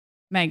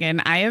Megan,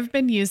 I have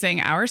been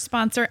using our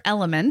sponsor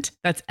Element,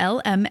 that's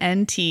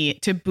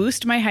LMNT, to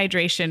boost my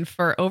hydration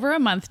for over a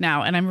month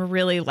now, and I'm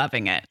really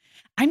loving it.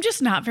 I'm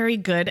just not very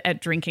good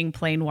at drinking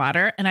plain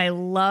water, and I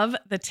love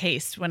the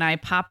taste when I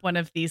pop one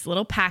of these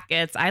little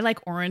packets. I like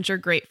orange or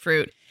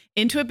grapefruit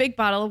into a big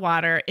bottle of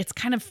water. It's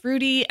kind of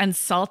fruity and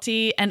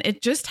salty, and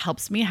it just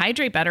helps me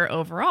hydrate better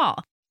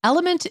overall.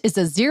 Element is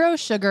a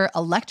zero-sugar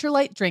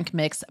electrolyte drink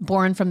mix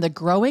born from the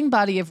growing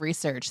body of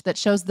research that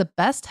shows the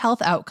best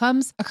health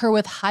outcomes occur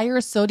with higher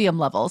sodium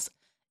levels.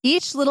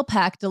 Each little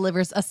pack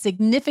delivers a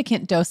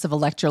significant dose of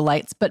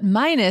electrolytes, but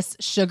minus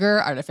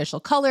sugar, artificial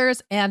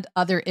colors, and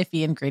other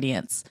iffy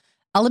ingredients.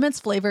 Element's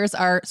flavors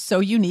are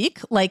so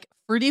unique, like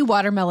fruity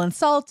watermelon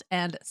salt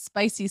and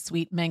spicy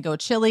sweet mango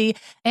chili.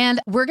 And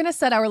we're going to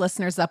set our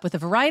listeners up with a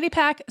variety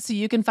pack so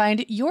you can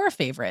find your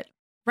favorite.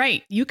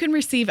 Right. You can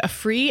receive a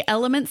free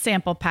Element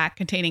sample pack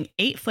containing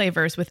 8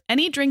 flavors with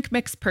any drink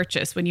mix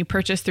purchase when you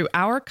purchase through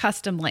our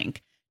custom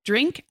link,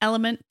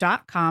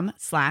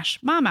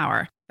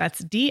 drinkelement.com/momhour.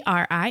 That's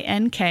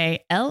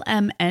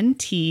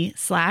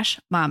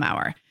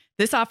DRINKLMNT/momhour.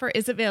 This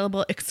is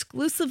available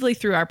exclusively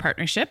through our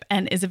partnership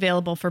and is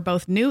available for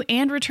both new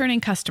and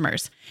returning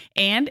customers.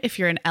 And if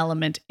you're an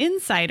Element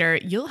insider,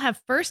 you'll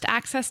have first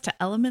access to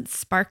Element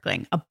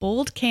Sparkling, a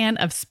bold can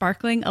of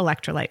sparkling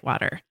electrolyte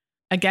water.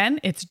 Again,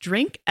 it's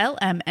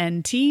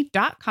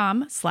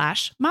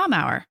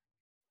drinklmnt.com/momhour.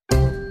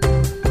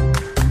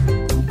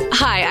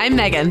 Hi, I'm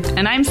Megan.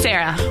 And I'm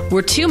Sarah.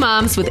 We're 2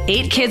 moms with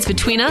 8 kids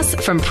between us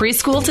from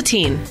preschool to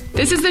teen.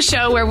 This is the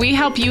show where we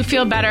help you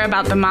feel better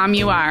about the mom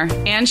you are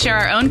and share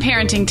our own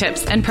parenting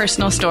tips and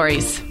personal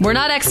stories. We're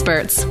not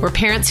experts. We're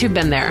parents who've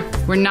been there.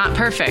 We're not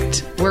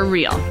perfect. We're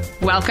real.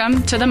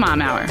 Welcome to the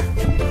Mom Hour.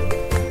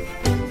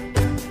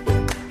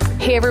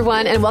 Hey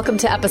everyone, and welcome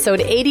to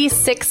episode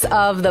 86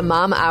 of the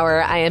Mom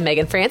Hour. I am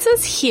Megan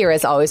Francis, here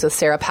as always with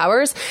Sarah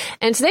Powers.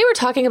 And today we're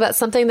talking about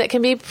something that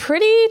can be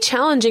pretty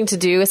challenging to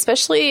do,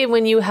 especially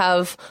when you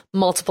have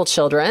multiple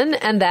children,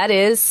 and that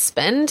is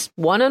spend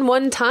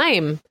one-on-one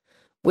time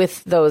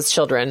with those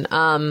children.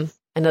 I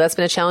know that's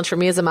been a challenge for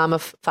me as a mom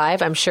of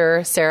 5. I'm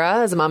sure Sarah,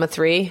 as a mom of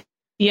 3.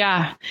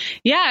 Yeah,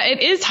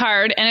 it is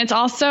hard. And it's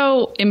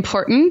also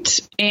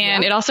important.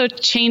 And it also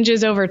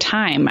changes over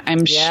time,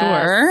 I'm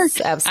sure.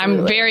 Absolutely.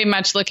 I'm very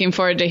much looking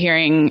forward to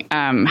hearing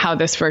how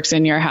this works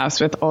in your house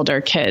with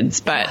older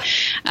kids. But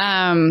so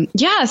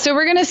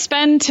we're going to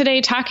spend today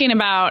talking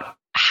about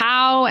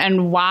how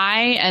and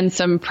why and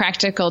some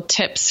practical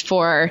tips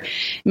for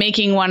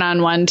making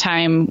one-on-one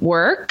time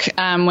work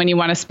when you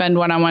want to spend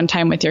one-on-one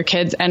time with your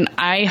kids. And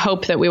I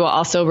hope that we will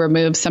also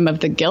remove some of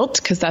the guilt,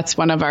 because that's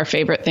one of our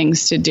favorite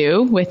things to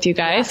do with you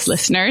guys,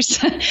 listeners,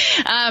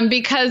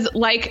 because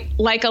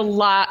like a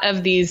lot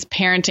of these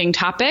parenting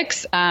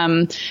topics,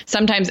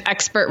 sometimes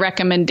expert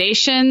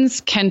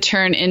recommendations can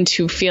turn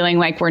into feeling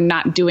like we're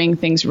not doing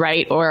things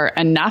right or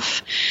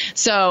enough.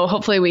 So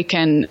hopefully we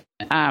can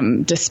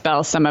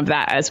dispel some of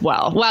that as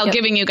well, while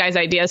giving you guys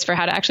ideas for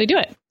how to actually do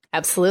it.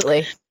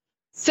 Absolutely.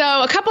 So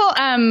a couple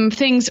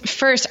things.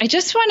 First, I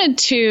just wanted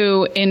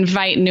to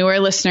invite newer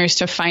listeners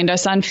to find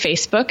us on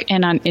Facebook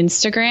and on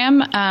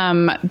Instagram.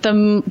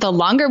 The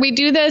longer we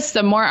do this,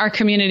 the more our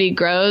community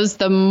grows,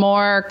 the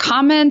more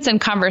comments and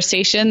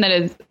conversation that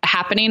is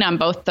happening on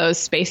both those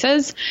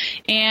spaces.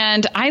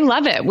 And I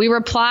love it. We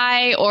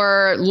reply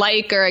or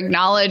like or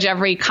acknowledge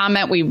every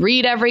comment. We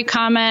read every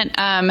comment.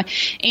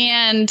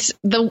 And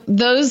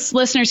those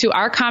listeners who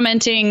are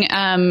commenting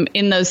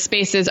in those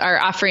spaces are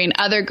offering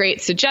other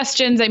great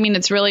suggestions. I mean,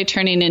 it's really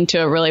turning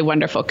into a really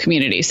wonderful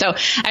community. So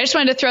I just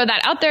wanted to throw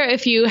that out there.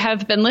 If you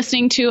have been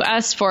listening to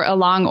us for a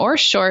long or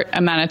short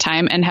amount of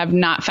time and have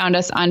not found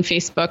us on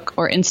Facebook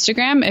or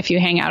Instagram, if you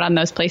hang out on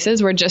those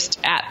places, we're just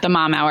at the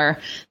Mom Hour.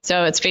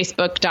 So it's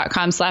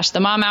facebook.com/the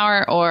Mom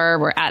Hour, or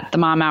we're at the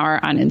Mom Hour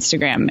on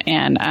Instagram.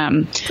 And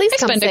please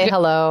come say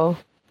hello.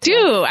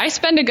 I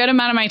spend a good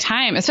amount of my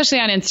time, especially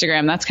on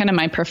Instagram. That's kind of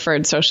my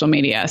preferred social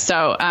media.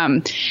 So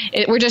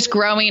we're just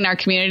growing our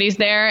communities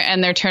there,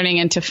 and they're turning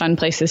into fun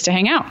places to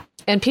hang out.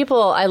 And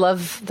people, I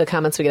love the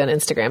comments we get on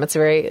Instagram.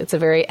 It's a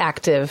very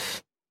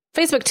active,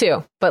 Facebook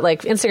too, but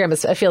like Instagram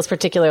it feels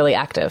particularly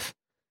active.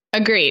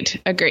 Agreed.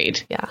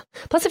 Yeah.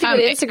 Plus, if you go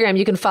to Instagram,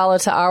 you can follow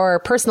to our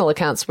personal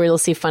accounts where you'll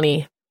see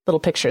funny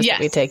little pictures that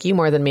we take. You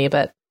more than me,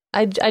 but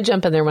I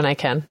jump in there when I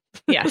can.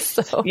 Yes.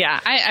 So. Yeah,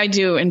 I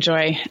do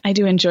enjoy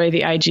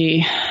the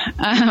IG.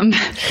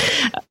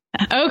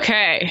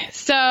 Okay.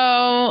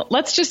 So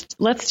let's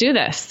do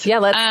this. Yeah,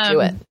 let's do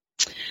it.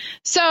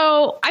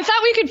 So I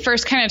thought we could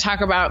first kind of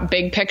talk about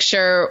big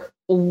picture,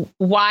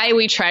 why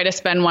we try to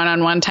spend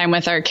one-on-one time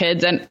with our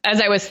kids. And as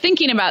I was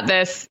thinking about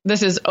this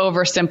is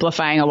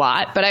oversimplifying a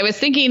lot, but I was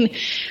thinking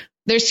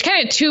there's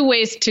kind of 2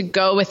 ways to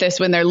go with this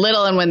when they're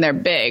little and when they're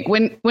big.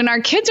 When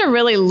our kids are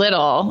really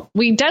little,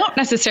 we don't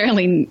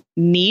necessarily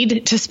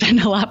need to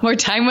spend a lot more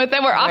time with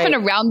them. We're often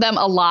around them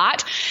a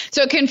lot.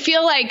 So it can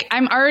feel like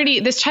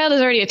this child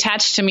is already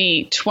attached to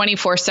me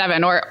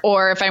 24/7,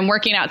 or if I'm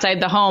working outside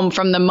the home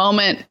from the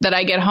moment that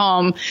I get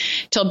home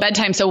till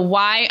bedtime. So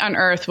why on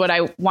earth would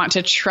I want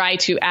to try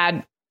to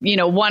add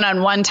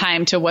one-on-one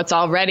time to what's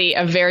already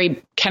a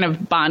very kind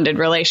of bonded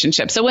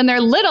relationship. So when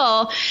they're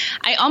little,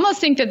 I almost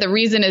think that the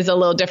reason is a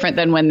little different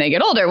than when they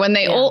get older. When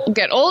they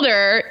get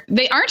older,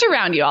 they aren't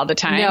around you all the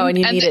time. No, and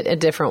you need it a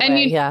different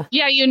way.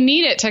 You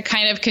need it to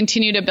kind of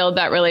continue to build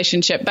that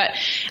relationship. But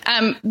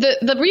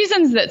the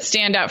reasons that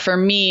stand out for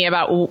me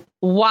about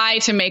why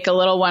to make a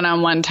little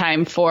one-on-one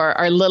time for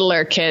our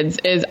littler kids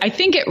is I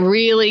think it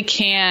really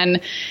can,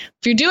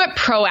 if you do it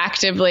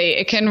proactively,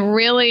 it can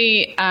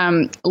really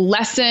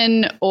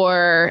lessen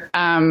or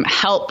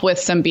help with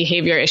some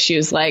behavior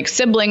issues like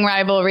sibling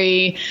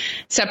rivalry,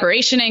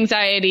 separation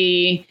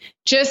anxiety,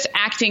 just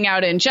acting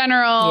out in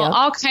general,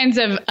 all kinds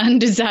of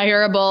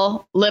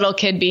undesirable little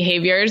kid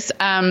behaviors.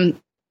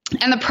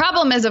 And the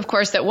problem is, of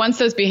course, that once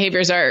those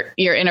behaviors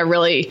you're in a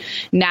really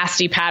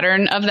nasty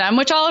pattern of them,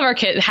 which all of our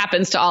kids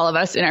happens to all of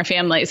us in our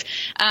families,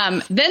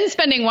 then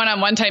spending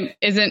one-on-one time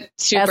isn't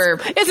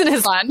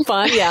as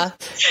fun. Yeah.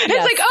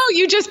 It's like, oh,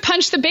 you just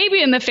punched the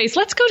baby in the face.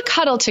 Let's go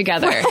cuddle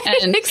together.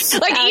 Right, and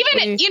exactly. like,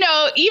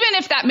 even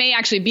if that may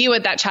actually be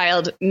what that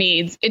child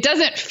needs, it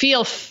doesn't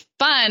feel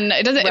fun.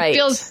 It doesn't, It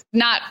feels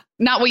not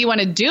what you want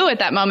to do at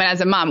that moment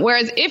as a mom.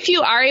 Whereas if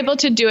you are able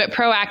to do it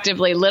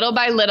proactively, little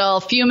by little,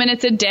 a few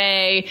minutes a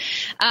day,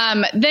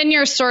 then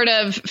you're sort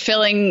of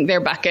filling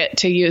their bucket,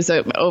 to use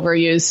an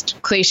overused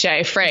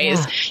cliche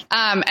phrase.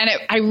 Yeah.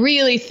 I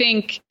really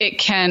think it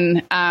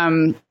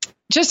can,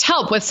 just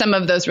help with some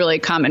of those really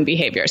common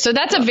behaviors. So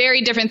that's a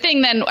very different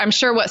thing than I'm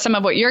sure some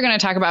of what you're going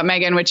to talk about,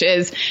 Megan, which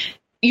is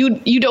you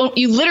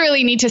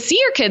literally need to see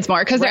your kids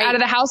more because they're out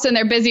of the house and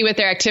they're busy with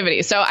their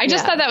activies. So I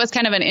just thought that was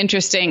kind of an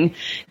interesting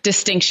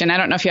distinction. I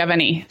don't know if you have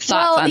any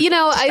thoughts on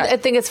I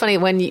think it's funny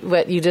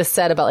what you just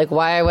said about like,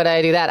 why would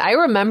I do that? I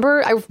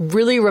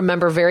really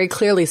remember very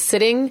clearly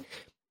sitting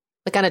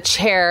like on a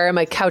chair,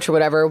 my couch or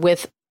whatever,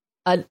 with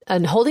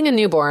and holding a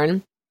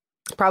newborn,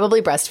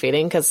 probably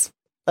breastfeeding, because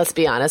let's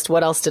be honest,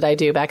 what else did I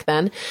do back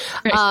then?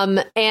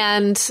 Right.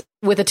 And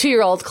with a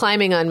 2-year-old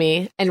climbing on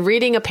me and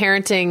reading a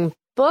parenting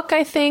book,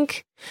 I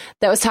think,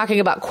 that was talking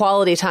about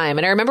quality time.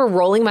 And I remember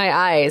rolling my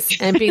eyes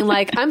and being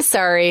like, I'm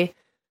sorry.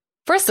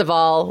 First of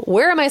all,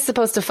 where am I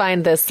supposed to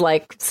find this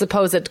like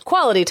supposed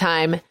quality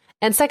time?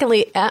 And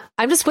secondly,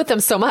 I'm just with them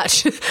so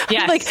much.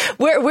 Yes.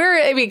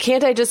 Like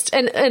can't I just,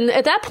 and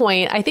at that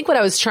point, I think what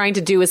I was trying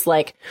to do is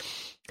like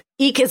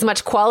eke as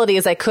much quality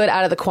as I could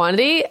out of the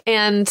quantity.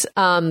 And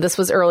this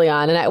was early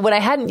on. And what I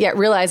hadn't yet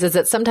realized is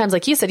that sometimes,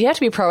 like you said, you have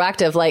to be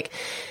proactive. Like,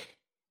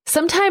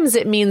 sometimes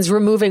it means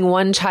removing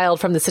one child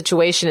from the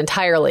situation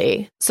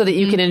entirely so that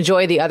you can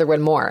enjoy the other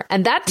one more.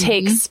 And that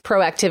takes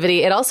proactivity.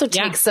 It also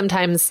takes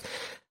sometimes,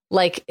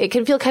 like, it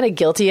can feel kind of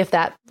guilty if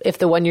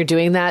the one you're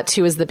doing that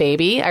to is the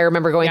baby. I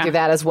remember going through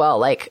that as well.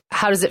 Like,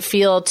 how does it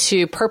feel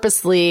to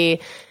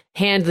purposely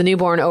hand the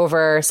newborn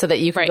over so that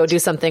you can go do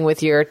something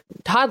with your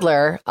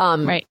toddler,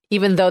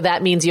 even though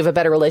that means you have a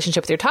better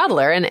relationship with your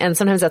toddler. And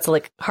sometimes that's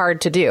like hard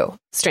to do,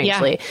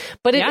 strangely.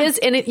 But it is,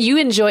 and you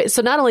enjoy,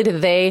 so not only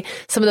do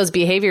some of those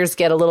behaviors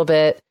get a little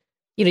bit,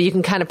 you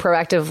can kind of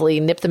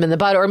proactively nip them in the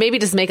bud, or maybe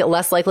just make it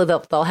less likely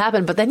that they'll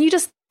happen, but then you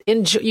just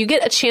you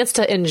get a chance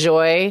to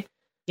enjoy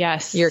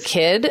your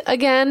kid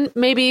again,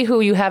 maybe,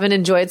 who you haven't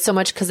enjoyed so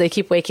much because they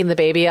keep waking the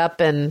baby up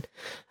and,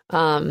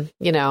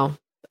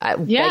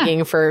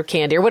 begging for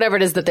candy or whatever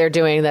it is that they're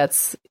doing.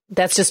 That's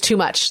just too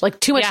much, like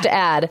too much to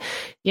add.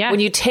 Yeah. When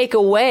you take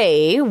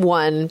away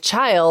one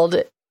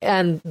child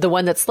and the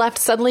one that's left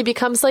suddenly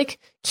becomes like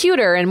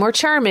cuter and more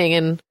charming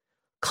and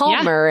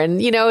calmer.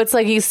 And, it's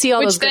like you see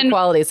all those good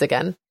qualities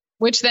again.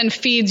 Which then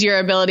feeds your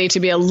ability to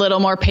be a little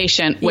more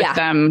patient with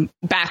them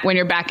back when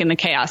you're back in the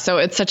chaos. So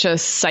it's such a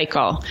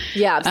cycle.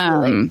 Yeah,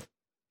 absolutely.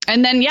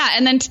 And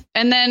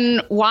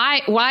then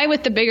why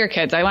with the bigger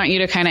kids? I want you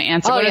to kind of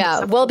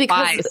answer. Well,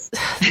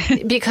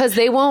 because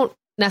they won't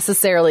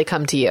necessarily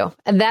come to you.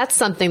 And that's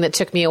something that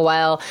took me a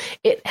while.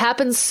 It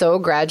happens so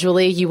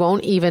gradually, you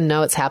won't even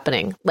know it's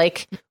happening.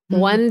 Like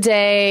one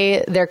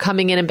day they're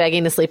coming in and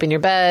begging to sleep in your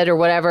bed or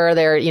whatever.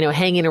 They're,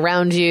 hanging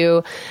around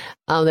you.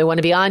 They want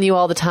to be on you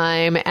all the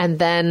time. And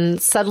then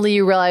suddenly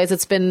you realize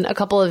it's been a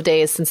couple of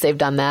days since they've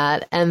done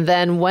that. And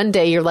then one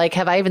day you're like,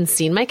 have I even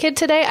seen my kid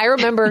today? I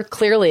remember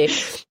clearly,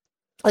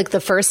 like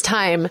the first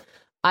time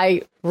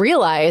I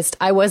realized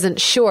I wasn't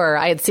sure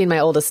I had seen my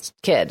oldest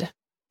kid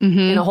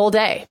in a whole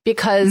day,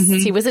 because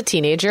he was a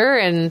teenager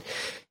and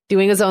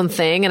doing his own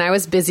thing. And I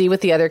was busy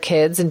with the other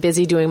kids and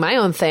busy doing my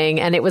own thing.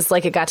 And it was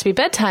like, it got to be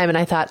bedtime. And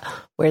I thought,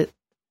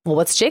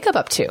 what's Jacob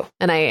up to?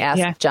 And I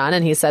asked John,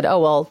 and he said,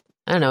 oh, well,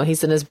 I don't know,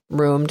 he's in his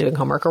room doing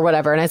homework or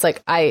whatever. And I was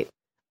like, I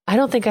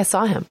don't think I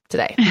saw him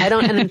today. I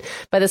don't. And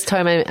by this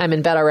time I'm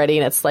in bed already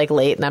and it's like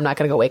late and I'm not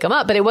going to go wake him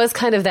up. But it was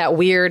kind of that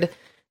weird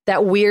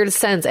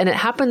sense. And it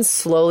happens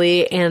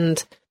slowly.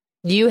 And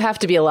you have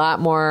to be a lot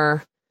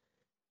more,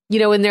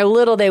 when they're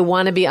little, they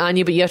want to be on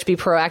you, but you have to be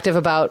proactive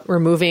about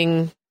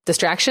removing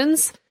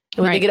distractions.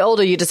 And when they get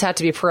older, you just have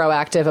to be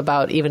proactive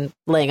about even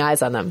laying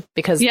eyes on them,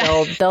 because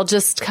they'll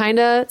just kind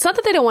of, it's not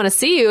that they don't want to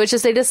see you. It's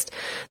just,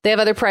 they have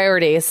other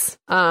priorities.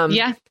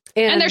 And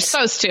they're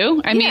supposed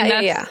to, I mean,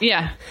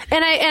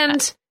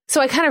 And So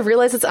I kind of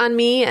realize it's on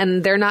me,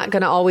 and they're not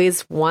going to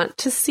always want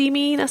to see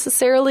me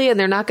necessarily, and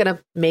they're not going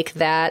to make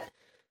that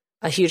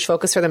a huge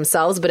focus for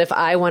themselves. But if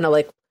I want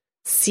to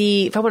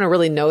if I want to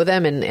really know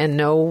them and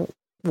know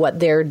what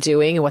they're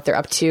doing and what they're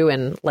up to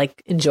and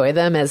enjoy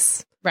them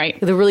as right.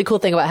 The really cool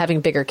thing about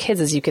having bigger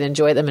kids is you can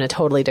enjoy them in a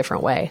totally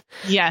different way.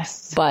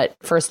 Yes. But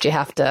first you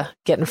have to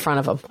get in front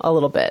of them a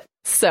little bit.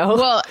 So,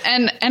 well,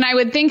 and I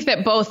would think that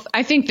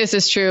I think this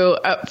is true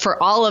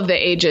for all of the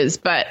ages,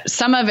 but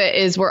some of it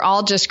is we're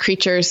all just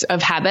creatures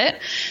of habit.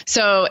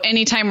 So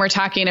anytime we're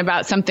talking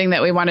about something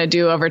that we want to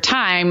do over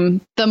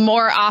time, the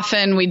more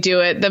often we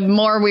do it, the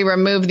more we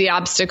remove the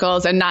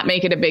obstacles and not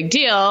make it a big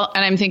deal.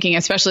 And I'm thinking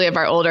especially of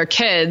our older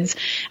kids.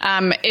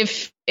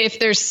 If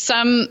there's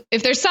some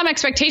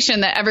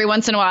expectation that every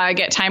once in a while I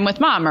get time with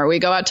mom, or we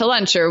go out to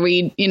lunch, or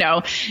we,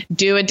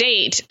 do a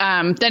date,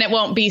 then it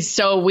won't be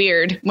so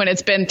weird when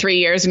it's been 3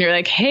 years and you're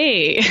like,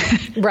 hey,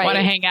 right. Want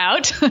to hang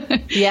out?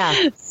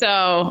 Yeah.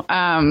 So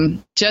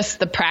just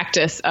the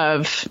practice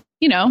of,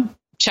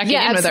 checking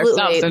in with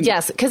ourselves.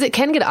 Yes, because it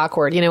can get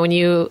awkward.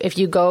 If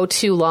you go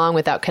too long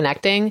without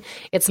connecting,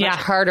 it's much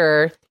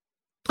harder.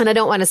 And I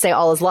don't want to say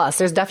all is lost.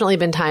 There's definitely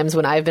been times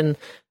when I've been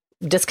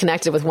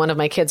disconnected with one of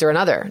my kids or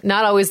another.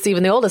 Not always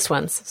even the oldest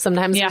ones.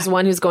 Sometimes there's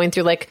one who's going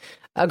through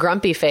a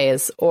grumpy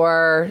phase,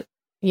 or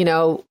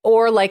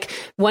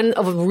one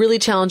of a really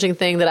challenging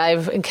thing that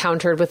I've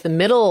encountered with the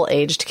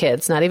middle-aged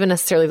kids, not even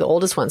necessarily the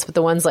oldest ones, but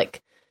the ones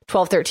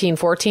 12, 13,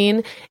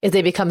 14, is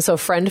they become so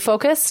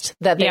friend-focused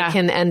that they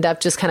can end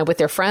up just kind of with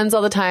their friends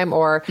all the time,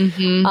 or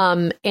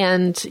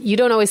and you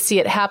don't always see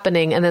it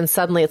happening, and then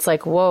suddenly it's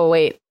like, whoa,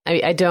 wait,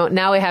 I don't,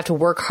 now I have to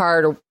work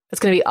hard, or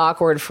it's going to be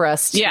awkward for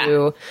us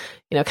to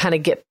kind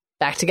of get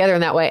back together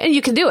in that way. And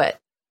you can do it.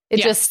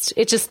 It just,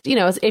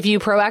 if you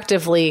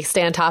proactively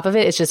stay on top of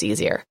it, it's just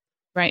easier.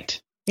 Right.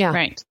 Yeah.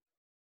 Right.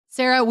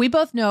 Sarah, we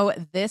both know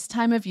this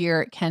time of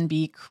year can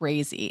be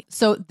crazy.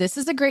 So this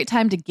is a great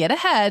time to get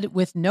ahead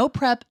with no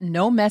prep,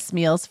 no mess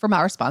meals from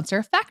our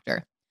sponsor,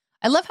 Factor.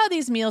 I love how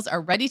these meals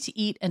are ready to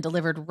eat and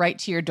delivered right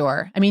to your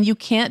door. I mean, you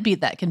can't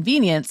beat that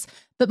convenience,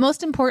 but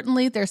most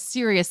importantly, they're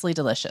seriously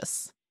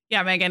delicious.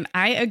 Yeah, Megan,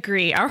 I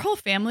agree. Our whole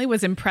family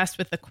was impressed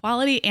with the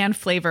quality and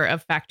flavor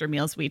of Factor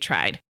meals we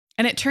tried.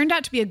 And it turned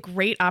out to be a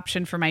great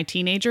option for my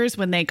teenagers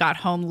when they got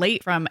home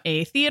late from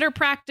a theater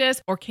practice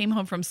or came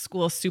home from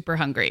school super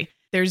hungry.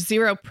 There's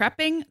zero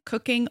prepping,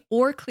 cooking,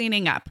 or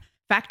cleaning up.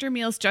 Factor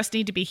meals just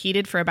need to be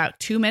heated for about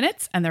 2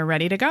 minutes and they're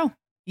ready to go.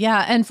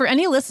 Yeah, and for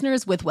any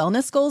listeners with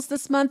wellness goals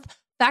this month,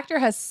 Factor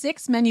has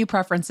 6 menu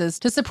preferences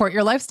to support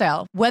your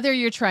lifestyle. Whether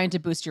you're trying to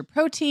boost your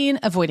protein,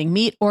 avoiding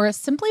meat, or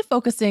simply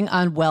focusing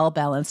on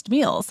well-balanced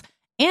meals.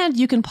 And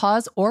you can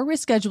pause or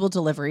reschedule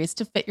deliveries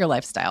to fit your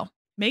lifestyle.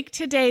 Make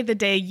today the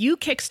day you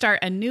kickstart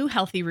a new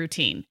healthy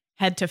routine.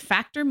 Head to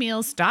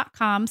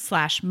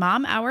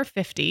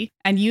factormeals.com/momhour50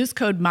 and use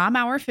code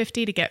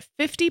momhour50 to get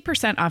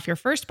 50% off your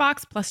first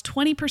box plus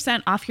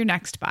 20% off your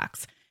next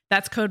box.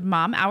 That's code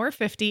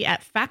momhour50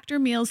 at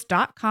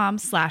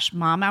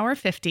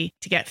factormeals.com/momhour50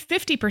 to get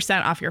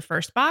 50% off your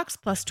first box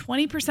plus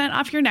 20%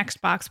 off your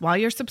next box while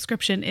your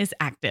subscription is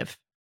active.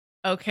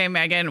 Okay,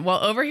 Megan.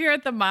 Well, over here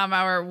at the Mom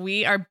Hour,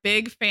 we are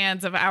big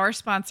fans of our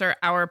sponsor,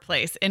 Our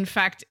Place. In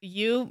fact,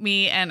 you,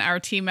 me, and our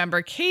team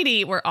member,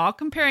 Katie, were all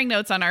comparing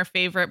notes on our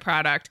favorite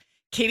product.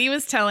 Katie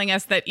was telling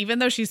us that even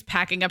though she's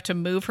packing up to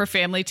move her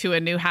family to a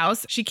new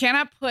house, she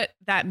cannot put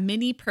that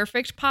mini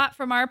perfect pot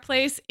from Our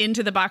Place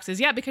into the boxes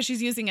yet because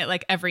she's using it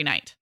every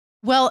night.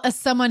 Well, as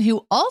someone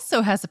who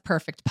also has a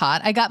perfect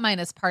pot, I got mine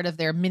as part of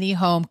their mini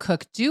home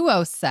cook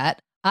duo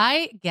set.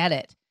 I get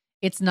it.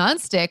 It's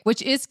nonstick,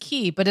 which is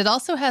key, but it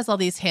also has all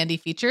these handy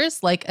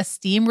features like a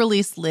steam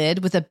release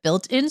lid with a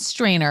built-in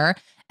strainer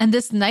and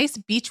this nice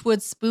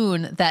beechwood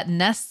spoon that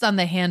nests on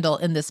the handle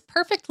in this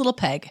perfect little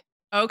peg.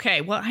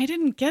 Okay, well, I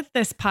didn't get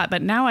this pot,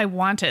 but now I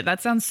want it.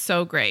 That sounds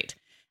so great.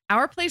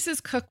 Our Place's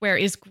cookware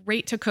is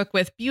great to cook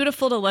with,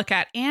 beautiful to look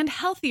at, and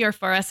healthier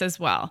for us as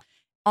well.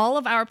 All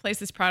of Our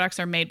Place's products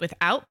are made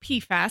without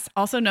PFAS,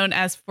 also known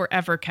as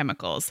forever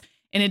chemicals.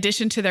 In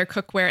addition to their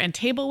cookware and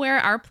tableware,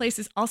 Our Place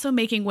is also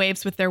making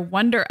waves with their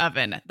Wonder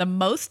Oven, the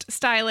most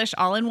stylish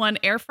all-in-one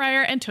air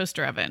fryer and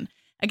toaster oven.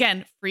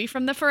 Again, free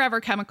from the forever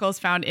chemicals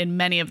found in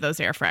many of those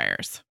air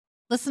fryers.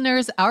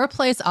 Listeners, Our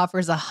Place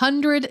offers a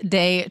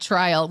 100-day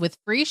trial with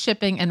free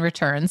shipping and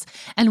returns,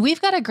 and we've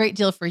got a great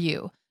deal for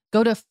you.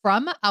 Go to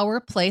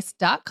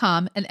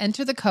FromOurPlace.com and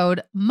enter the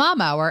code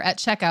MOMHOUR at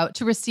checkout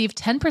to receive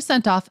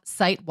 10% off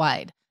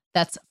site-wide.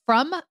 That's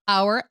from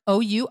our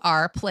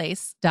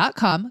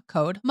OURplace.com,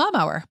 code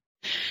MOMHOUR.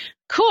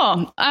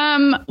 Cool.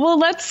 Well,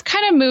 let's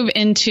kind of move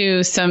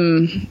into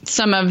some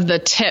of the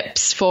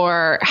tips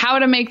for how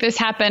to make this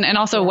happen and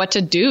also what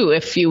to do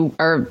if you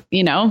are,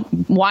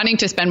 wanting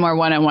to spend more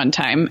one-on-one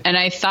time. And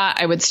I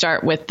thought I would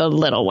start with the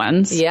little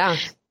ones. Yeah.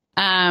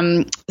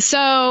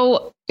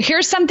 So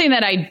here's something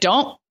that I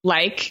don't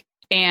like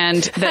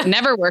and that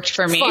never worked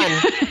for me. Fun.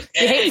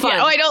 You hate fun.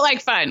 Yeah. Oh, I don't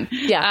like fun.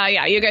 Yeah.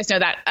 Yeah. You guys know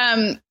that.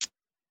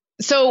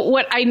 So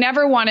what I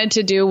never wanted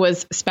to do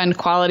was spend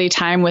quality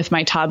time with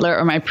my toddler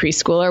or my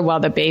preschooler while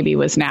the baby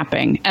was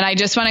napping. And I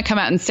just want to come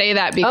out and say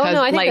that because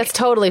I think that's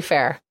totally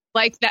fair.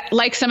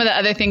 Like some of the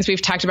other things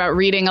we've talked about,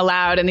 reading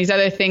aloud and these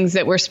other things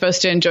that we're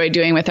supposed to enjoy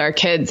doing with our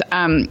kids.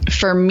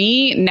 For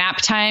me,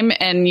 nap time,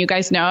 and you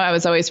guys know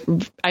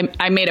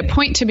I made a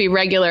point to be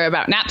regular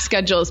about nap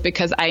schedules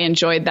because I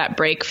enjoyed that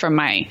break from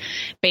my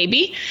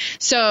baby.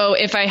 So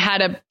if I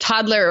had a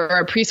toddler or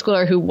a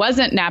preschooler who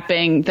wasn't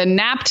napping, the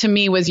nap to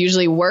me was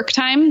usually work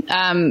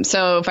time.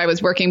 So if I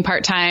was working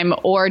part-time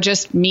or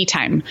just me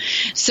time.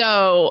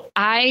 So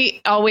I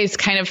always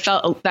kind of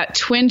felt that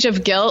twinge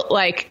of guilt,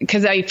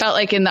 because I felt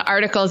like in the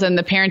articles and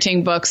the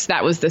parenting books,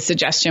 that was the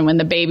suggestion. When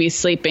the baby's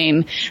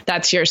sleeping,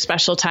 that's your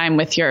special time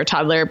with your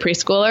toddler or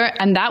preschooler.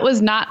 And that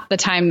was not the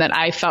time that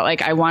I felt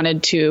like I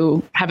wanted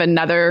to have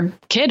another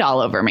kid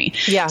all over me.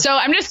 Yeah. So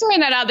I'm just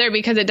throwing that out there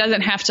because it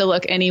doesn't have to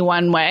look any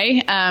one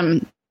way.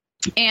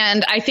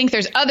 And I think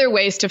there's other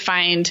ways to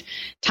find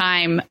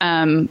time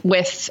so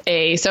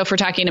if we're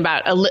talking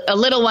about a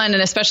little one,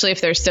 and especially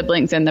if there's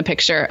siblings in the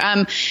picture,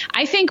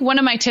 I think one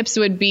of my tips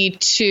would be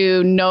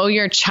to know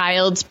your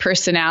child's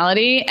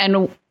personality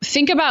and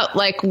think about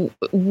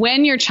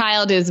when your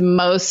child is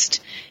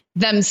most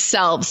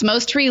themselves,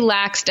 most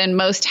relaxed and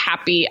most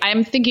happy.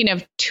 I'm thinking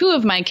of two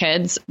of my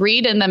kids.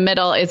 Reed in the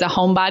middle is a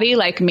homebody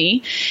like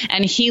me,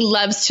 and he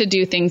loves to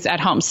do things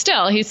at home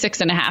still. He's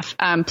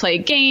 6.5, play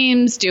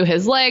games, do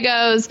his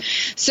Legos.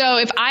 So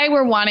if I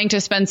were wanting to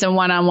spend some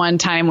one-on-one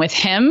time with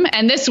him,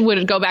 and this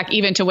would go back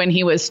even to when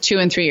he was 2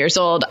 and 3 years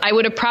old, I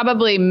would have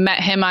probably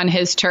met him on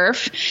his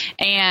turf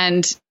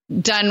and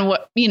done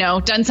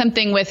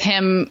something with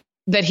him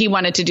that he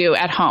wanted to do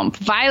at home.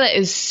 Violet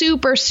is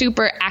super,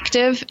 super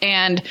active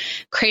and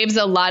craves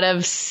a lot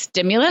of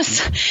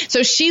stimulus.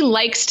 So she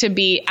likes to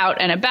be out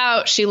and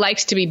about. She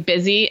likes to be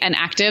busy and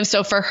active.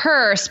 So for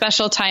her,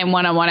 special time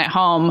one-on-one at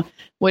home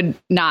would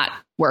not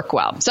work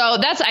well. So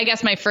that's, I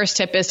guess, my first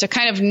tip is to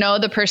kind of know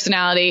the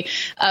personality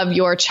of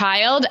your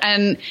child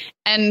and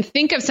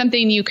think of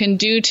something you can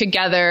do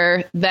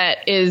together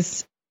that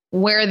is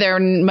where they're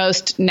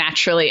most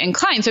naturally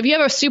inclined. So if you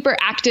have a super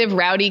active,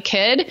 rowdy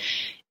kid,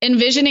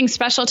 envisioning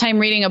special time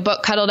reading a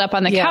book cuddled up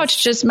on the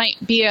couch just might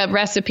be a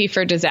recipe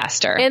for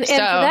disaster. And for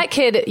that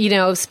kid,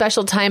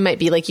 special time might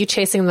be like you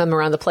chasing them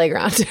around the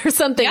playground or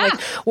something,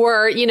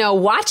 or,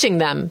 watching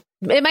them.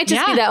 It might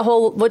just be that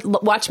whole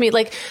watch me.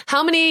 Like,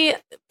 how many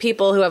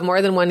people who have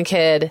more than one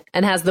kid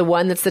and has the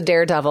one that's the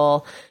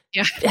daredevil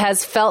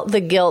has felt the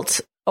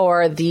guilt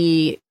or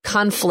the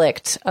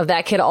conflict of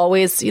that kid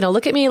always,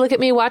 look at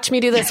me, watch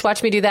me do this,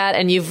 watch me do that.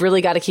 And you've really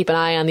got to keep an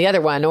eye on the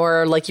other one,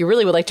 or like you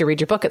really would like to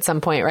read your book at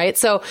some point. Right.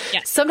 So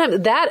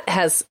sometimes that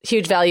has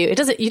huge value. You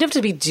don't have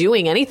to be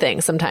doing anything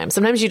sometimes.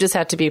 Sometimes you just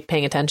have to be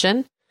paying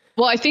attention.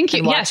 Well, I think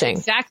watching. Yes,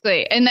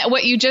 exactly. And that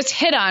what you just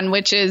hit on,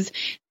 which is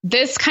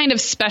this kind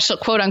of special,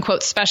 quote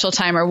unquote, special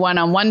time or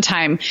one-on-one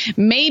time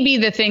may be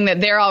the thing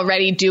that they're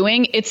already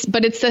doing.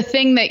 But it's the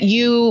thing that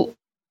you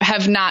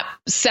have not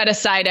set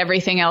aside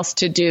everything else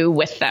to do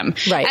with them.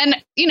 Right. And,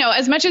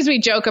 as much as we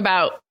joke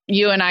about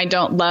you and I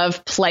don't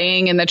love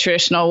playing in the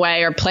traditional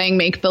way or playing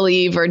make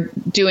believe or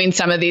doing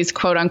some of these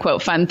quote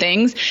unquote fun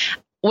things,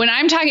 when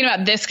I'm talking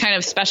about this kind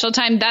of special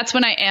time, that's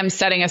when I am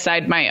setting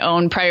aside my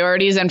own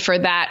priorities. And for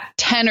that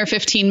 10 or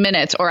 15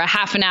 minutes or a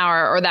half an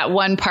hour or that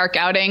one park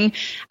outing,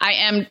 I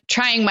am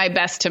trying my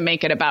best to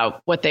make it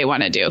about what they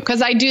want to do.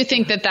 Because I do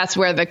think that that's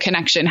where the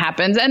connection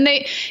happens. And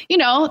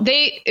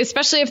they,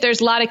 especially if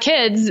there's a lot of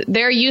kids,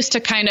 they're used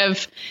to kind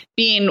of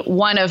being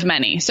one of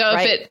many. So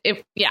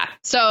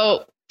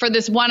So for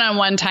this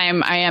one-on-one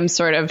time, I am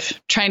sort of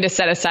trying to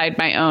set aside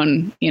my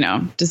own,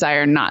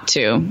 desire not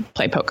to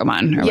play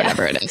Pokemon or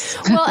whatever it is.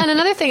 Well, and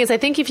another thing is, I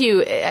think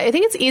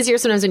it's easier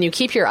sometimes when you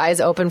keep your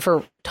eyes open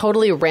for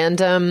totally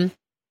random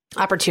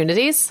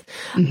opportunities.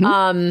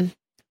 Mm-hmm.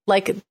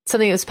 Like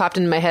something that's popped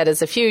into my head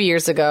is a few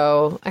years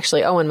ago,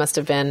 actually, Owen must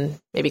have been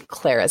maybe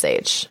Clara's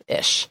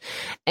age-ish.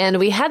 And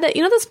we had that,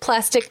 those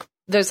plastic,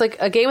 there's like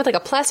a game with like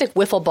a plastic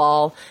wiffle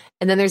ball.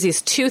 And then there's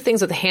these two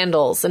things with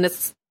handles, and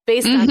it's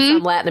based on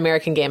some Latin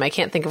American game. I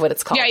can't think of what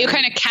it's called. Yeah, you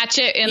kind of catch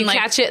it and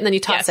catch it and then you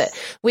toss it.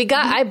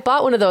 I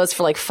bought one of those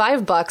for like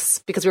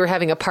 $5 because we were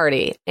having a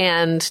party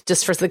and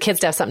just for the kids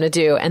to have something to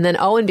do. And then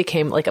Owen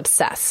became like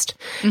obsessed.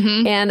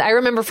 Mm-hmm. And I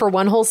remember for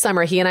one whole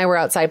summer, he and I were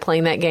outside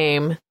playing that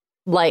game,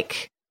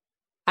 like,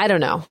 I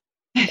don't know,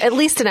 at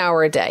least an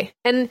hour a day.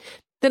 And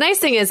the nice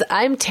thing is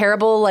I'm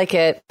terrible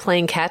at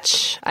playing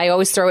catch. I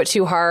always throw it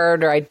too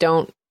hard, or I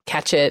don't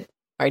catch it.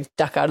 I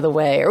duck out of the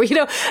way, or,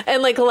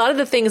 and like a lot of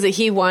the things that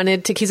he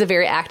wanted to, he's a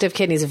very active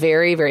kid and he's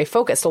very, very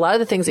focused. A lot of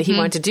the things that he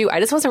wanted to do, I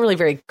just wasn't really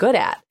very good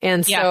at.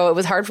 And so it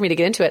was hard for me to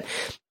get into it.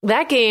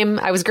 That game,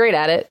 I was great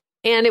at it.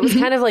 And it was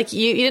kind of like,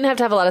 you didn't have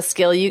to have a lot of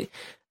skill.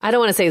 I don't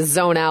want to say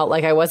zone out,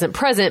 like I wasn't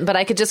present, but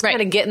I could just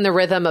kind of get in the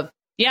rhythm of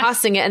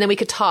tossing it, and then we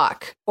could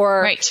talk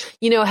or,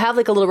 have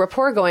like a little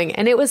rapport going.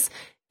 And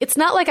it's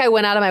not like I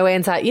went out of my way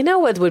and thought,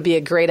 what would be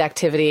a great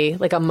activity,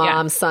 like a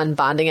mom-son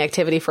bonding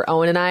activity for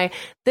Owen and I,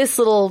 this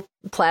little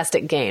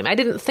plastic game. I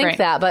didn't think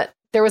that, but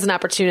there was an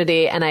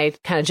opportunity and I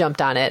kind of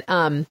jumped on it.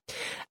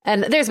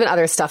 And there's been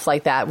other stuff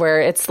like that where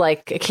it's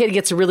like a kid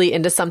gets really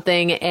into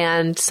something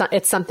and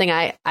it's something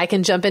I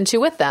can jump into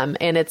with them,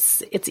 and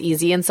it's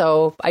easy. And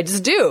so I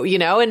just do,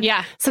 and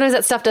sometimes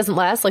that stuff doesn't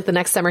last. Like the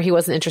next summer, he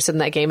wasn't interested in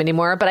that game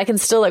anymore, but I can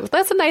still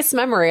that's a nice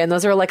memory. And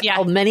those are like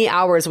how many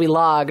hours we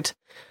logged,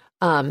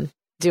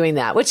 doing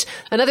that, which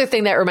another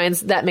thing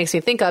that makes me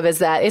think of is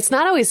that it's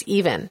not always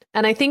even.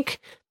 And I think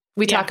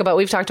we've talked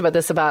about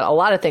this about a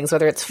lot of things,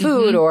 whether it's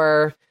food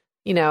or,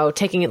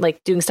 taking it,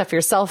 like doing stuff for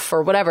yourself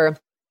or whatever.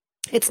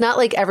 It's not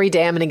like every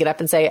day I'm going to get up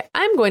and say,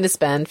 I'm going to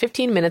spend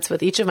 15 minutes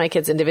with each of my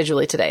kids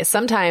individually today.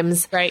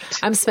 Sometimes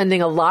I'm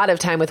spending a lot of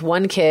time with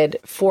one kid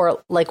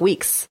for like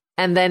weeks,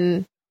 and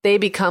then they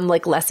become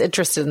like less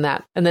interested in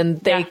that. And then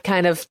they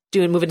kind of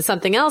move into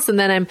something else. And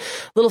then I'm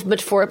a little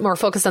bit more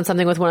focused on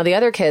something with one of the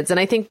other kids. And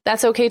I think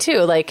that's okay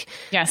too. Like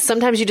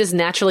sometimes you just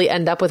naturally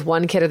end up with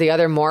one kid or the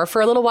other more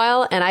for a little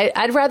while. And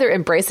I'd rather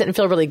embrace it and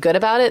feel really good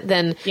about it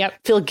than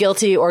feel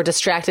guilty or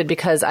distracted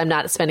because I'm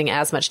not spending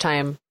as much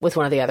time with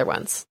one of the other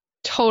ones.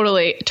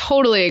 Totally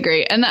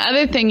agree. And the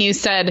other thing you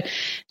said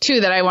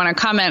too that I want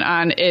to comment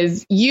on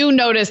is you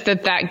noticed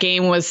that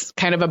game was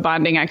kind of a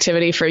bonding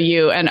activity for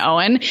you and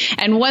Owen.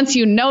 And once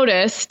you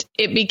noticed,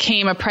 it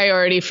became a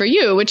priority for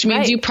you, which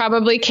means you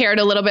probably cared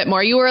a little bit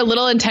more. You were a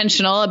little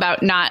intentional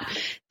about not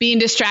being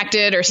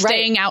distracted or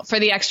staying out for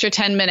the extra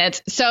 10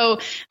 minutes. So,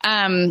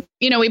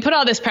 we put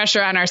all this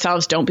pressure on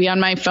ourselves. Don't be on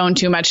my phone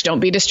too much. Don't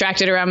be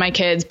distracted around my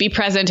kids. Be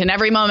present in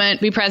every moment.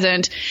 Be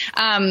present,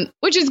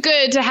 which is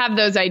good to have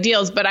those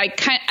ideals. But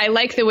I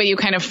like the way you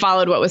kind of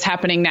followed what was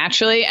happening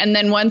naturally. And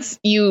then once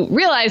you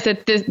realized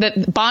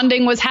that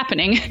bonding was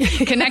happening,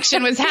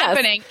 connection was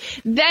happening,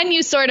 then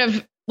you sort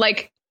of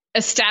like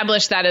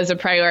establish that as a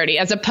priority,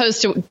 as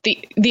opposed to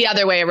the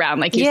other way around,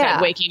 like you said,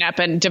 waking up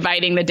and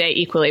dividing the day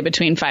equally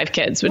between 5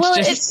 kids, which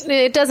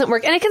it doesn't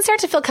work. And it can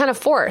start to feel kind of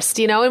forced,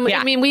 And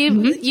I mean,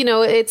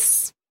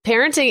 it's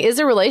parenting is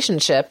a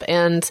relationship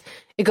and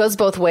it goes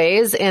both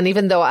ways. And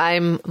even though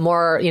I'm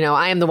more,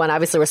 I am the one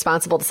obviously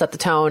responsible to set the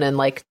tone and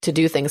like to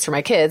do things for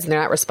my kids, and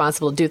they're not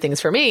responsible to do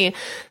things for me,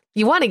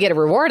 you want to get a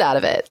reward out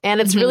of it. And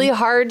it's really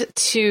hard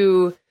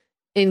to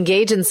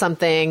engage in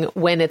something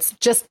when it's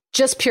just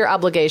pure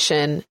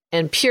obligation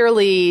and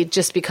purely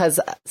just because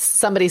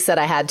somebody said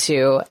I had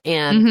to,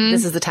 and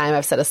this is the time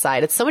I've set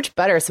aside. It's so much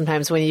better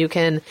sometimes when you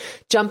can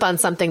jump on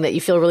something that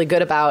you feel really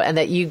good about and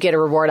that you get a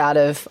reward out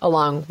of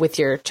along with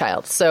your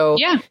child. So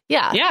yeah.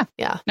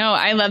 No,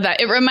 I love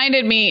that. It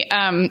reminded me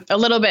a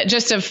little bit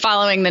just of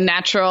following the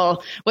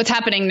natural, what's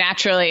happening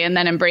naturally, and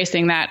then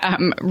embracing that.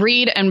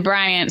 Reed and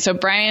Brian. So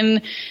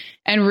Brian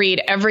and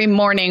Reed, every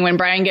morning when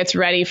Brian gets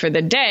ready for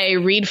the day,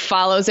 Reed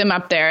follows him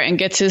up there and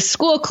gets his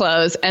school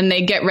clothes, and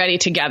they get ready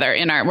together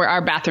in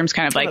our bathroom's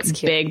kind of like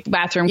big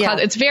bathroom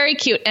closet. It's very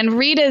cute. And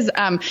Reed is,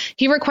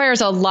 he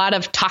requires a lot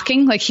of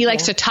talking. Like he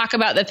likes to talk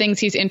about the things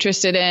he's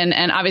interested in.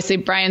 And obviously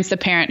Brian's the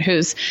parent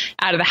who's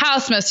out of the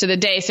house most of the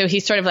day. So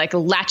he sort of like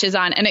latches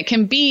on, and it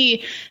can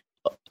be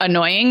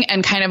annoying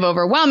and kind of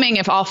overwhelming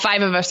if all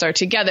 5 of us are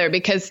together,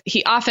 because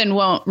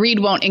Reed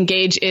won't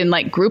engage in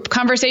like group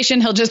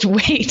conversation. He'll just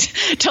wait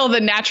till the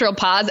natural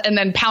pause and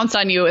then pounce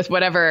on you with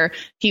whatever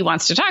he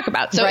wants to talk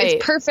about. So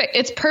it's perfect.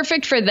 It's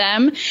perfect for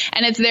them,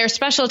 and it's their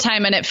special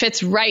time, and it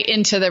fits right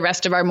into the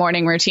rest of our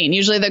morning routine.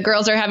 Usually the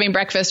girls are having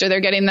breakfast or they're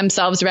getting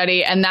themselves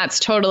ready, and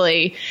that's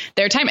totally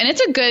their time. And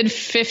it's a good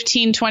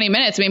 15, 20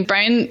 minutes. I mean,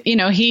 Brian,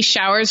 he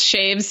showers,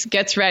 shaves,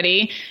 gets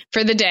ready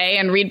for the day,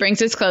 and Reed brings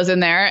his clothes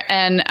in there,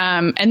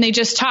 and they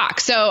just talk.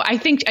 So I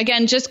think,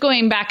 again, just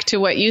going back to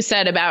what you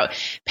said about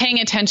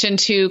paying attention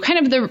to kind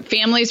of the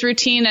family's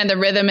routine and the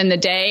rhythm in the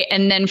day.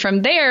 And then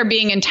from there,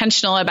 being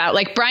intentional about,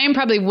 like, Brian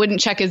probably wouldn't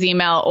check his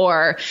email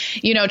or,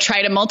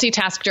 try to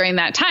multitask during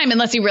that time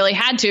unless he really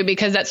had to,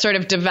 because that sort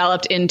of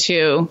developed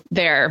into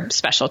their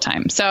special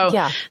time. So,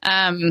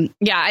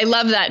 I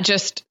love that,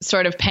 just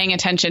sort of paying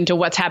attention to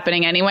what's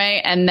happening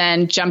anyway, and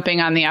then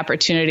jumping on the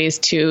opportunities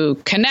to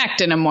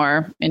connect in a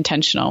more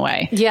intentional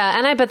way. Yeah.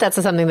 And I bet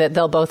that's something that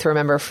they'll both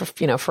remember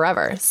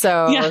forever.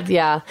 So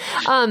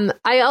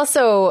I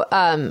also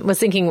was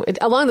thinking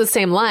along the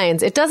same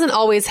lines. It doesn't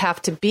always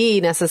have to be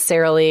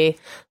necessarily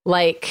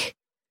like,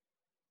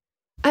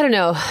 I don't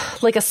know,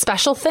 like a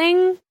special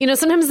thing.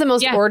 Sometimes the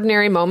most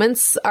ordinary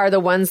moments are the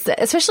ones that,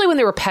 especially when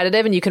they're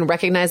repetitive and you can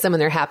recognize them when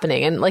they're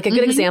happening. And like a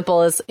good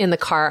example is in the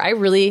car. I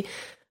really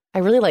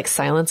like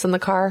silence in the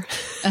car,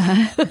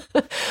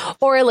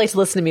 or I like to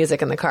listen to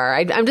music in the car.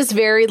 I'm just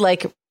very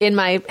like in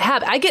my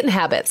habit. I get in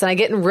habits and I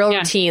get in real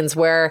routines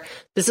where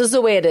this is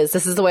the way it is.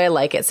 This is the way I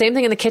like it. Same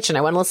thing in the kitchen.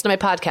 I want to listen to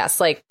my podcast.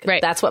 Like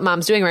that's what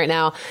Mom's doing right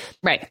now.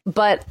 Right.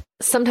 But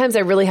sometimes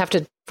I really have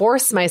to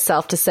force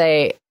myself to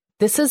say,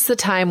 this is the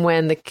time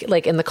when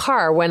in the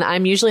car, when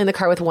I'm usually in the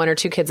car with 1 or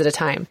 2 kids at a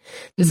time.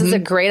 This is a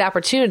great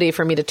opportunity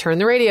for me to turn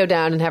the radio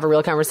down and have a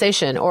real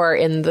conversation. Or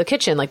in the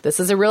kitchen, like this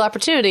is a real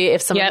opportunity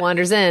if someone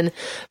wanders in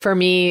for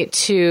me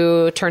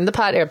to turn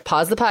or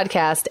pause the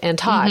podcast and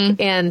talk.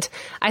 And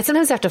I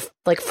sometimes have to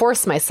like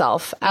force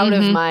myself out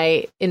of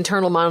my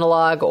internal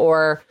monologue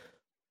or,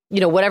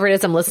 whatever it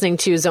is I'm listening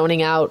to,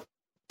 zoning out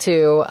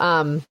too.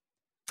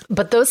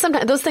 But those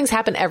things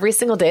happen every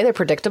single day. They're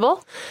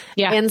predictable.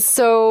 Yeah. And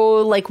so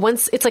like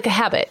once it's like a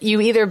habit, you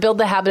either build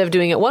the habit of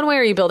doing it one way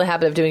or you build a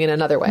habit of doing it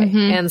another way.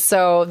 And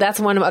so that's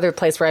one other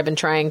place where I've been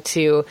trying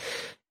to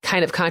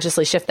kind of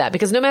consciously shift that,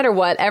 because no matter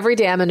what, every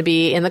day I'm going to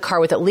be in the car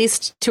with at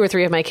least 2 or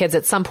 3 of my kids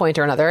at some point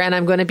or another. And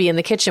I'm going to be in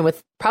the kitchen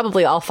with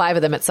probably all 5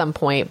 of them at some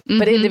point,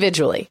 but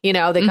individually, they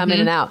come in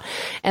and out.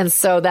 And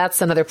so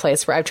that's another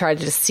place where I've tried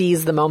to just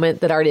seize the moment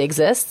that already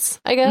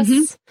exists, I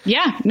guess.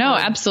 Yeah, no,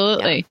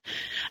 absolutely.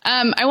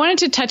 Yeah. I wanted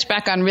to touch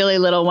back on really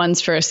little ones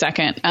for a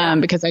second,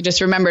 because I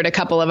just remembered a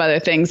couple of other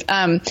things.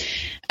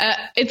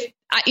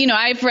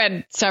 I've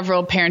read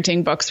several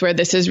parenting books where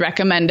this is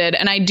recommended.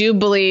 And I do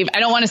believe, I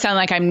don't want to sound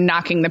like I'm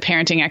knocking the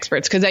parenting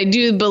experts, because I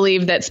do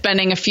believe that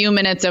spending a few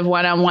minutes of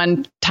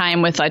one-on-one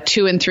time with a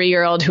 2 and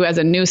 3-year-old who has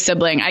a new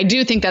sibling, I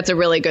do think that's a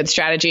really good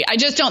strategy. I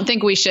just don't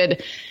think we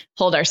should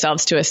hold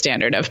ourselves to a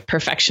standard of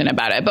perfection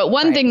about it. But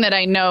one thing that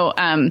I know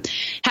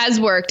has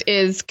worked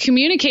is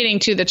communicating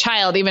to the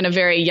child, even a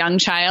very young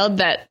child,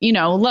 that,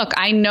 look,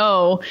 I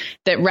know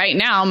that right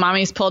now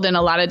mommy's pulled in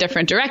a lot of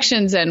different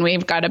directions and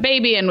we've got a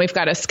baby and we've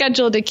got a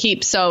schedule to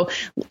keep. So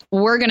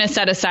we're going to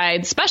set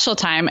aside special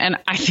time. And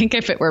I think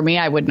if it were me,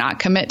 I would not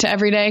commit to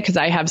every day, because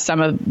I have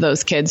some of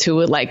those kids who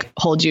would like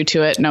hold you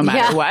to it no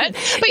matter what.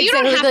 But you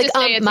don't have to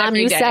say it's Mom,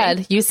 every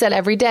day. You said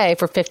every day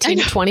for 15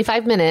 to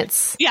 25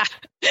 minutes. Yeah.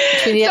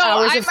 Between the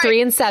hours of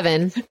 3 and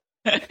 7.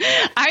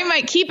 I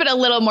might keep it a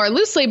little more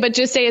loosely, but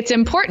just say it's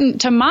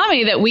important to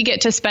mommy that we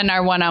get to spend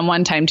our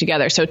one-on-one time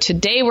together. So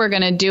today we're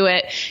going to do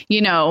it,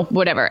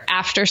 whatever,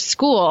 after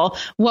school.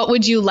 What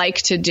would you like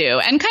to do?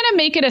 And kind of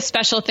make it a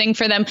special thing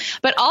for them,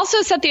 but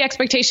also set the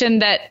expectation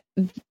that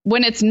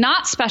when it's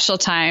not special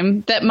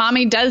time, that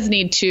mommy does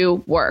need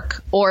to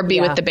work or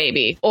be with the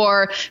baby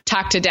or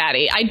talk to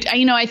daddy.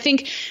 I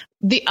think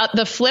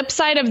the flip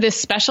side of this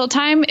special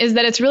time is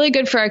that it's really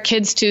good for our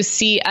kids to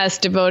see us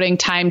devoting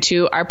time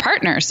to our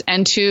partners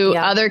and to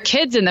other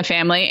kids in the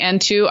family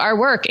and to our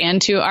work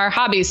and to our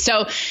hobbies.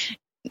 So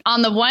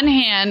on the one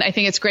hand, I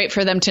think it's great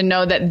for them to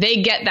know that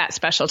they get that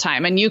special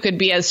time, and you could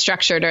be as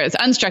structured or as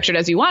unstructured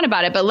as you want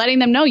about it, but letting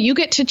them know you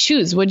get to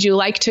choose. Would you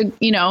like to,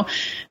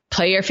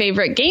 play your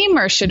favorite game,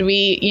 or should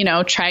we,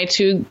 try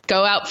to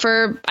go out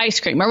for ice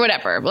cream or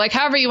whatever, like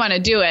however you want to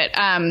do it,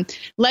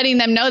 letting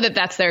them know that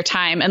that's their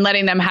time and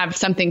letting them have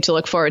something to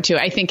look forward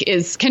to, I think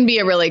can be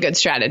a really good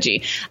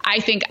strategy.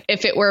 I think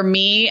if it were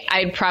me,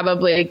 I'd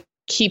probably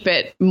keep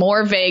it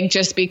more vague,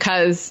 just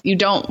because you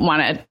don't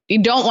want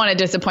to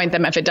disappoint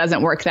them if it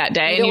doesn't work that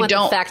day. You don't want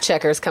the fact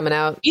checkers coming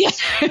out. Yeah,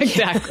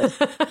 exactly.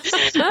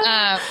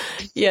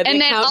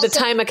 The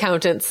time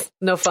accountants,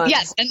 no fun.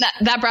 Yes. And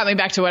that brought me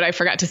back to what I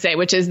forgot to say,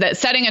 which is that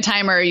setting a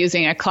timer or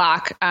using a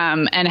clock,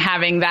 and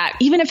having that,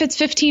 even if it's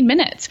 15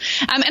 minutes.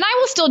 And I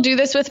will still do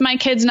this with my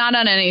kids, not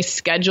on any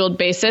scheduled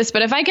basis,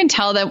 but if I can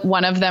tell that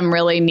one of them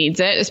really needs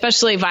it,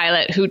 especially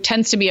Violet, who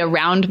tends to be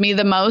around me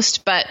the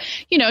most, but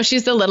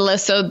she's the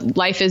littlest, so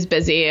life is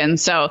busy. And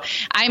so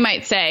I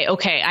might say,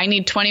 okay, I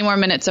need 20 more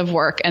minutes of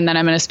work, and then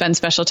I'm going to spend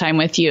special time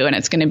with you, and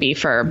it's going to be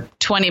for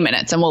 20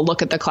 minutes, and we'll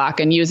look at the clock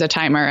and use a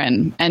timer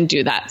and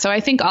do that. So I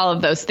think all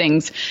of those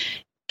things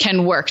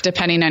can work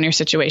depending on your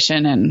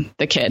situation and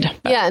the kid.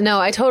 But. Yeah,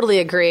 no, I totally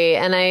agree.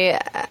 And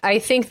I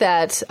think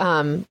that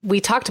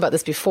we talked about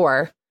this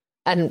before,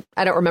 and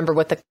I don't remember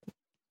what the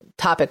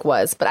topic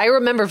was, but I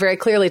remember very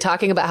clearly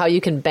talking about how you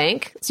can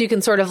bank. So you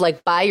can sort of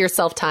like buy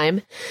yourself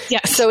time.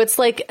 Yes. So it's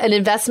like an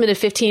investment of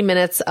 15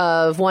 minutes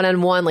of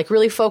one-on-one, like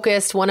really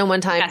focused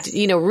one-on-one time,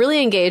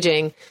 really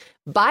engaging,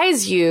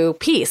 buys you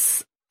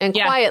peace and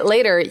quiet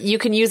later. You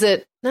can use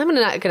it. I'm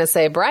not going to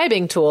say a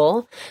bribing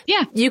tool.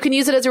 Yeah. You can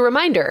use it as a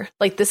reminder,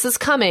 like this is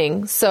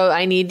coming. So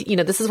I need,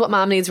 this is what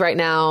mom needs right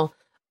now.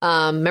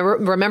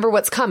 Remember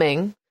what's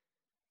coming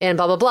and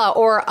blah, blah, blah.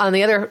 Or on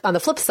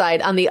the flip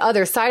side, on the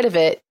other side of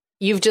it,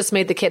 you've just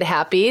made the kid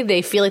happy.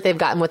 They feel like they've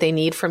gotten what they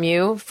need from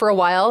you for a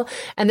while.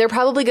 And they're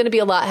probably going to be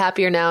a lot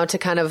happier now to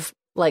kind of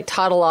like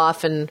toddle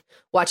off and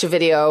watch a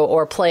video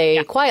or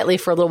play quietly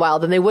for a little while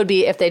than they would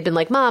be if they'd been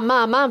like,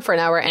 mom for an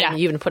hour, and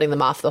you've been putting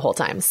them off the whole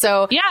time.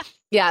 So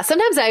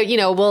sometimes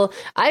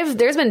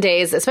there's been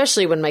days,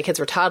 especially when my kids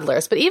were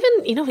toddlers, but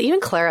even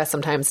Clara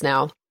sometimes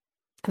now,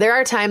 there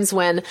are times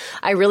when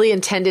I really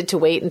intended to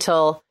wait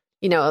until,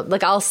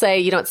 like I'll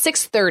say, at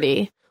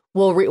 6:30,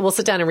 we'll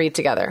sit down and read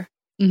together.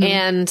 Mm-hmm.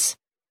 And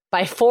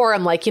by 4,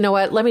 I'm like, you know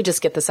what? Let me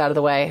just get this out of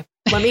the way.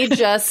 Let me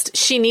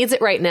she needs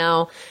it right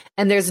now.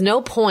 And there's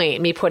no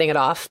point me putting it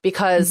off,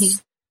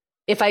 because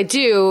if I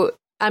do,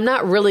 I'm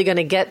not really going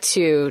to get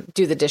to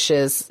do the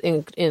dishes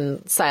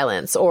in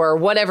silence or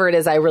whatever it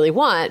is I really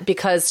want,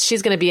 because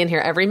she's going to be in here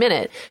every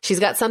minute. She's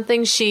got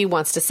something she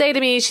wants to say to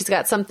me. She's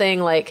got something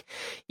like,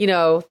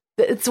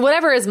 it's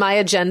whatever is my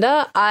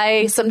agenda.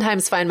 I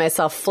sometimes find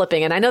myself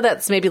flipping. And I know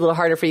that's maybe a little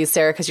harder for you,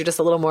 Sarah, because you're just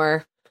a little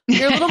more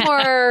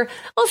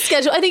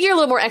schedule. I think you're a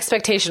little more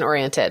expectation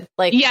oriented.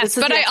 Like, yes,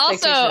 but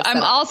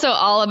I'm also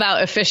all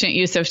about efficient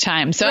use of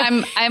time. So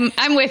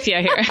I'm with you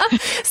here.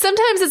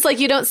 Sometimes it's like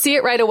you don't see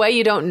it right away.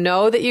 You don't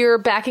know that you're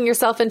backing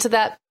yourself into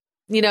that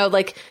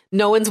like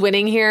no one's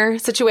winning here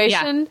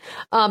situation.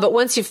 But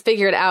once you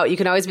figure it out, you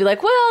can always be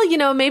like,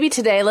 well, maybe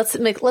today let's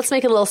make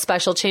it a little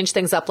special, change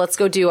things up. Let's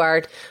go do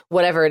our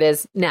whatever it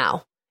is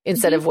now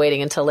instead of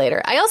waiting until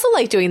later. I also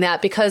like doing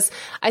that because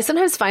I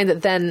sometimes find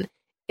that then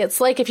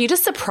it's like if you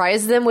just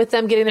surprise them with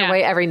them getting their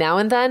way every now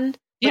and then,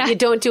 but you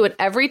don't do it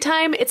every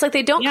time. It's like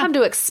they don't come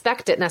to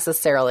expect it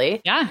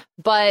necessarily. Yeah.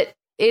 But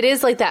it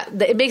is like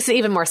that. It makes it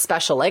even more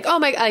special. Like,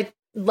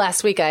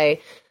 last week, I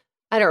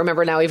don't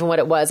remember now even what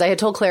it was. I had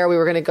told Claire we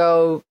were going to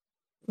go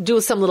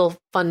do some little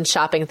fun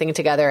shopping thing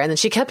together. And then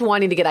she kept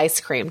wanting to get ice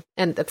cream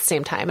and at the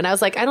same time. And I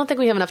was like, I don't think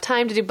we have enough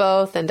time to do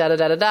both and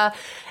da-da-da-da-da.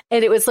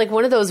 And it was like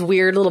one of those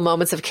weird little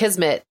moments of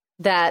kismet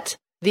that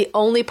the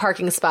only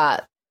parking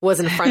spot was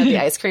in front of the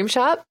ice cream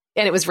shop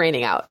and it was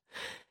raining out.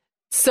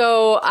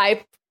 So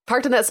I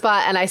parked in that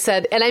spot and I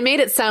said, and I made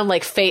it sound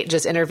like fate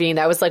just intervened.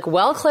 I was like,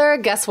 well, Clara,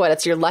 guess what?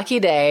 It's your lucky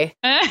day.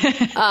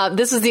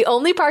 This is the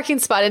only parking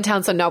spot in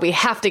town. So now we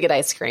have to get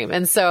ice cream.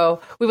 And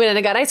so we went in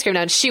and got ice cream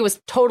now. And she was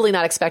totally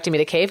not expecting me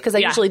to cave because I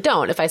usually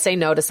don't. If I say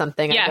no to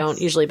something, I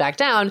don't usually back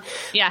down.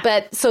 Yeah.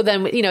 But so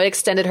then, it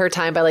extended her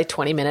time by like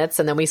 20 minutes.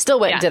 And then we still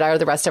went and did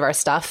the rest of our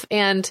stuff.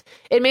 And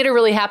it made her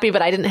really happy,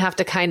 but I didn't have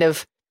to kind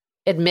of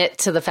admit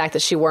to the fact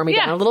that she wore me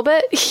down a little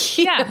bit.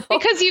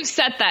 Because you've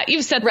set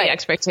the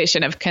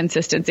expectation of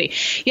consistency.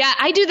 Yeah,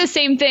 I do the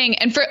same thing.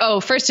 And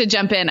first to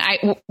jump in,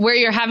 where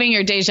you're having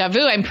your deja vu,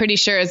 I'm pretty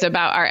sure is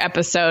about our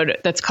episode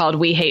that's called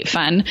We Hate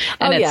Fun.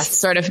 And it's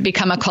sort of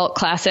become a cult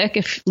classic.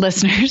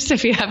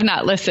 If you have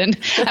not listened,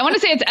 I want to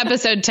say it's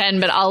episode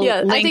 10, but I'll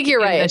link I think you're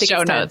right. in the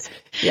show notes.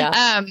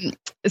 Yeah.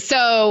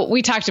 So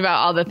we talked about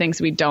all the things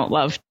we don't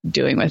love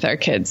doing with our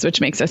kids, which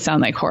makes us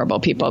sound like horrible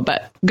people,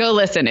 but go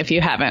listen if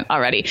you haven't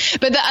already.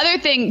 But the other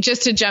thing,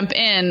 just to jump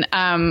in,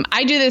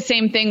 I do the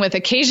same thing with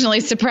occasionally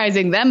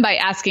surprising them by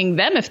asking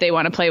them if they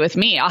want to play with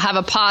me. I'll have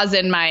a pause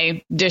in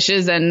my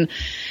dishes and,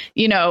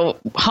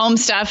 home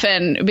stuff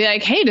and be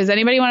like, hey, does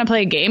anybody want to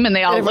play a game? And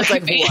they all look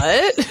like,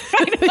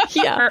 what?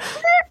 Yeah.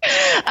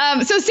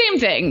 So same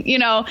thing,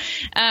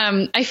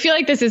 I feel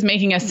like this is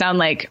making us sound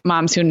like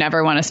moms who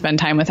never want to spend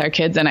time with our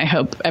kids. And I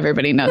hope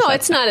everybody knows. No,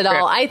 it's not at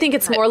all. I think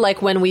it's more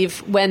like when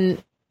we've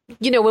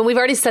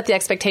already set the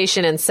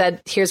expectation and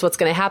said, here's what's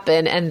going to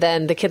happen. And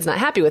then the kid's not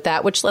happy with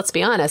that, which let's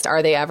be honest,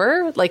 are they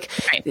ever? Like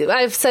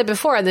I've said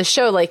before on this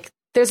show, like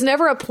there's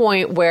never a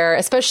point where,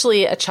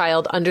 especially a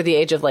child under the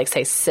age of like,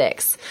 say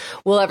 6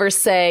 will ever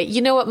say,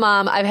 you know what,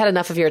 Mom, I've had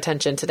enough of your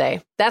attention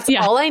today. That's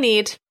all I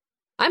need.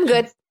 I'm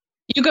good.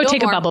 You go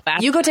take a bubble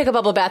bath. You go take a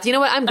bubble bath. You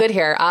know what? I'm good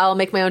here. I'll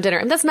make my own dinner.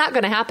 And that's not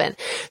going to happen.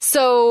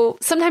 So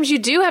sometimes you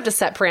do have to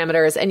set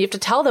parameters and you have to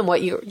tell them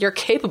what you're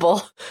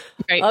capable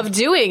of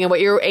doing and what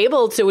you're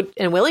able to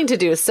and willing to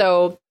do.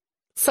 So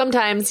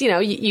sometimes,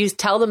 you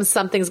tell them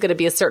something's going to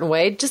be a certain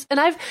way.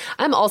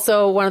 I'm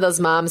also one of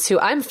those moms who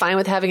I'm fine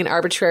with having an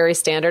arbitrary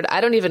standard.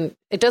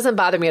 It doesn't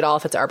bother me at all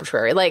if it's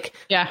arbitrary. Like,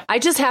 I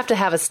just have to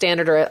have a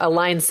standard or a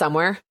line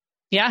somewhere.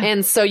 Yeah.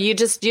 And so you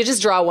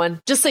just draw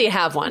one just so you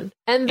have one.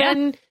 And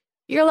then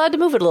you're allowed to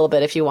move it a little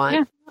bit if you want.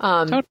 Yeah,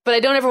 totally. But I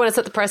don't ever want to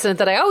set the precedent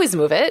that I always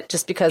move it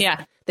just because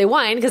they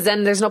whine, because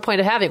then there's no point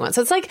of having one.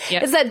 So it's like,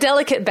 it's that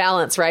delicate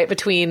balance, right?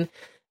 Between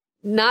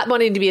not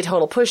wanting to be a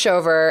total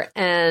pushover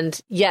and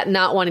yet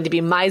not wanting to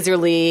be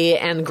miserly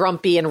and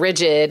grumpy and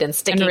rigid and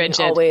sticking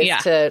always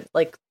to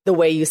like the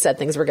way you said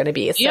things were going to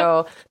be.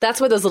 So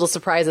that's where those little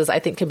surprises I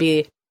think can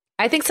be.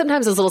 I think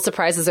sometimes those little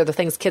surprises are the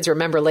things kids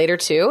remember later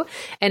too.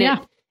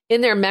 And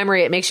in their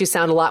memory, it makes you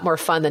sound a lot more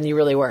fun than you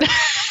really were.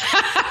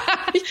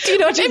 Do you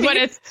know what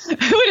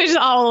it's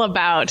all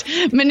about?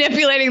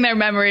 Manipulating their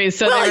memories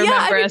so they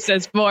remember us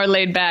as more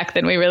laid back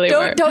than we really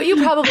were. Don't you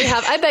probably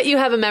have? I bet you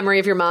have a memory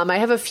of your mom. I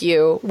have a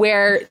few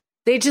where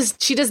she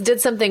just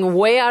did something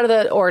way out of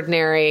the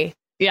ordinary.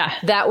 Yeah,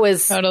 that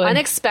was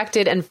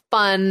unexpected and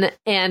fun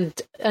and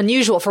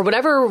unusual for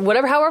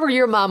however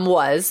your mom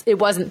was. It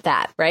wasn't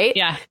that, right?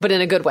 Yeah, but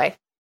in a good way.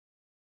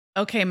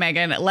 Okay,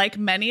 Megan, like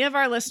many of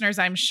our listeners,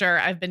 I'm sure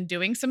I've been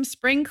doing some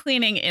spring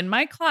cleaning in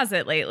my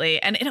closet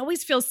lately, and it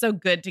always feels so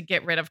good to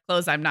get rid of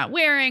clothes I'm not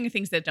wearing,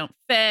 things that don't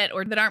fit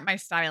or that aren't my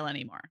style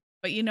anymore.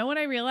 But you know what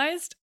I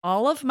realized?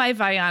 All of my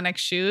Vionic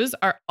shoes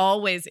are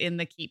always in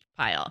the keep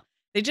pile.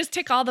 They just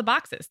tick all the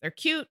boxes. They're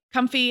cute,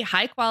 comfy,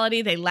 high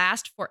quality. They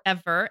last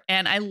forever.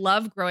 And I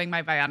love growing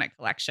my Vionic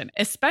collection,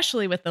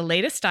 especially with the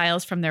latest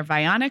styles from their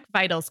Vionic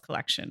Vitals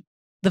collection.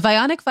 The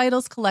Vionic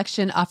Vitals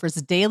collection offers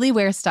daily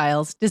wear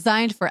styles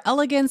designed for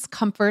elegance,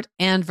 comfort,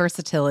 and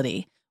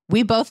versatility.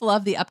 We both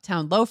love the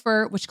Uptown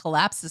loafer, which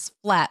collapses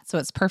flat, so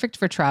it's perfect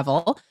for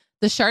travel.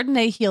 The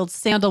Chardonnay heeled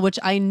sandal, which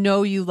I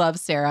know you love,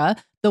 Sarah.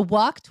 The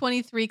Walk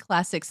 23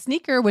 classic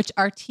sneaker, which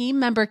our team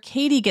member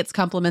Katie gets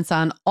compliments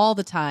on all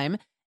the time.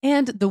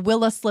 And the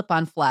Willa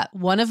slip-on flat,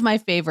 one of my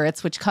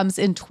favorites, which comes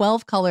in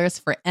 12 colors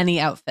for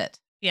any outfit.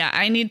 Yeah,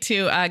 I need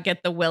to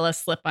get the Willa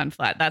slip-on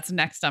flat. That's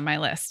next on my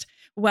list.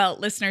 Well,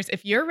 listeners,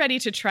 if you're ready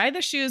to try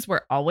the shoes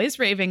we're always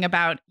raving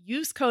about,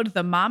 use code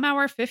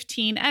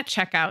TheMomHour15 at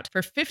checkout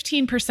for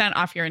 15%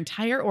 off your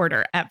entire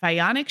order at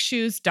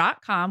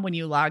VionicShoes.com when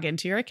you log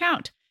into your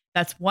account.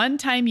 That's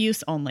one-time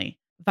use only.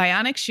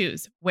 Vionic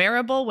shoes,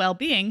 wearable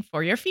well-being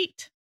for your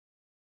feet.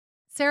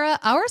 Sarah,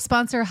 our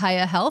sponsor,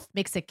 Hiya Health,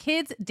 makes a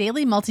kids'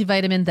 daily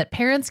multivitamin that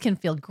parents can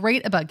feel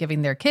great about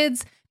giving their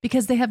kids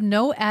because they have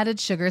no added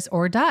sugars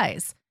or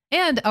dyes.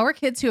 And our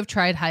kids who have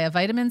tried Hiya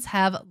vitamins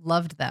have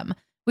loved them,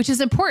 which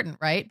is important,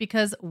 right?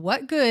 Because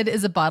what good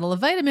is a bottle of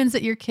vitamins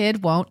that your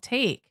kid won't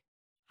take?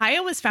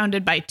 Hiya was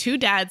founded by two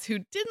dads who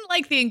didn't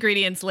like the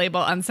ingredients label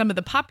on some of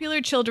the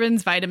popular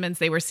children's vitamins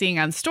they were seeing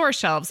on store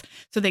shelves,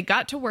 so they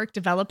got to work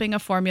developing a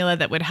formula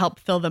that would help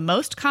fill the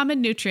most common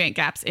nutrient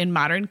gaps in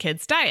modern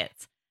kids'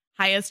 diets.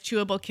 Hiya's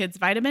Chewable Kids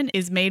Vitamin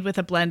is made with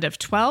a blend of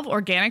 12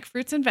 organic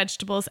fruits and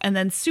vegetables and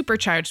then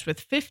supercharged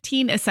with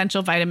 15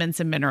 essential vitamins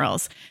and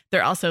minerals.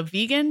 They're also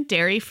vegan,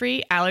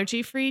 dairy-free,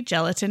 allergy-free,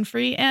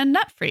 gelatin-free, and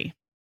nut-free.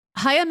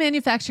 Hiya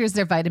manufactures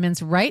their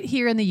vitamins right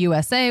here in the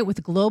USA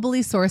with globally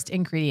sourced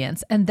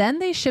ingredients, and then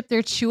they ship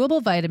their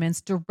chewable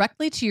vitamins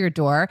directly to your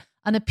door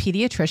on a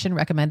pediatrician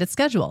recommended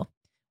schedule.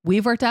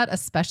 We've worked out a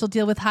special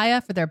deal with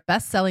Hiya for their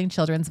best-selling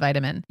children's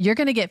vitamin. You're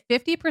going to get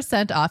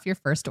 50% off your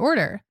first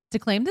order. To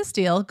claim this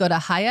deal, go to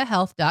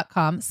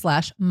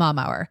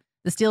hiyahealth.com/momhour.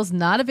 This deal's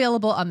not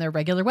available on their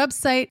regular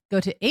website. Go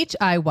to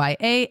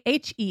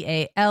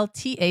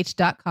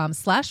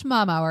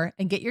hiyahealth.com/momhour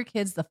and get your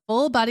kids the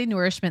full body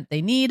nourishment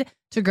they need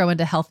to grow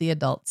into healthy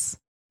adults.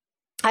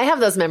 I have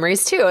those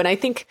memories too. And I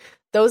think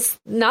those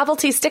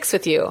novelty sticks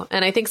with you.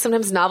 And I think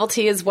sometimes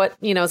novelty is what,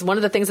 is one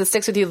of the things that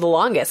sticks with you the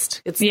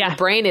longest. It's your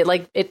brain.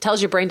 It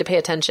tells your brain to pay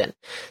attention.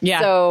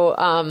 Yeah.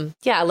 So,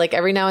 like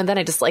every now and then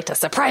I just like to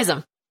surprise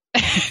them.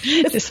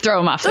 Just throw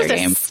them off their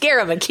game. Scare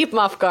them and keep them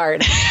off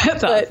guard.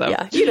 That's awesome.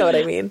 Yeah, you know what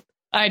I mean.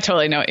 I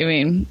totally know what you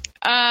mean.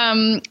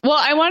 Well,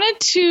 I wanted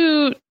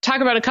to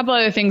talk about a couple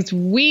other things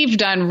we've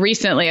done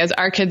recently as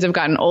our kids have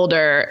gotten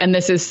older and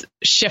this has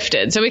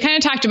shifted. So we kind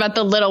of talked about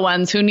the little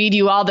ones who need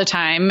you all the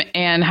time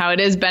and how it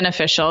is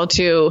beneficial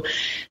to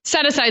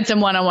set aside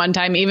some one-on-one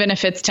time, even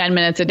if it's 10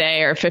 minutes a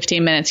day or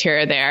 15 minutes here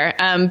or there.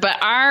 But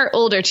our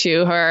older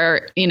two who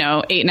are,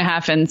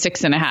 8.5 and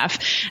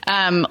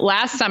 6.5,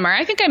 last summer,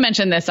 I think I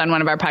mentioned this on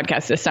one of our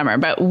podcasts this summer,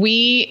 but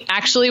we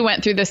actually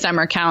went through the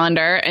summer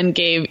calendar and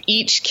gave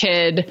each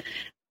kid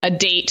a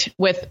date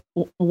with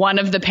one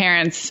of the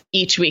parents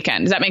each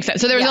weekend. Does that make sense?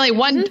 So there was only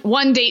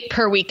one date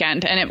per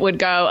weekend, and it would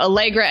go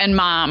Allegra and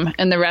mom,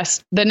 and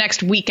the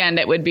next weekend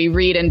it would be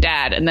Reed and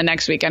dad, and the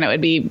next weekend it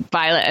would be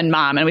Violet and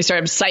mom, and we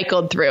sort of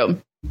cycled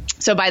through.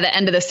 So by the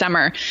end of the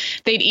summer,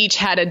 they'd each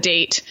had a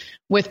date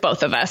with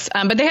both of us.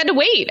 But they had to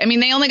wait. I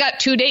mean, they only got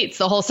 2 dates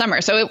the whole summer.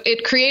 So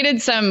it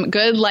created some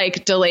good,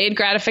 delayed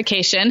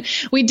gratification.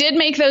 We did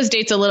make those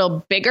dates a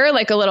little bigger, a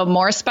little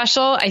more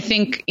special. I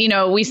think,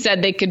 we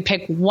said they could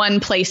pick one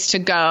place to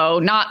go,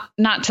 not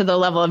to the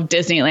level of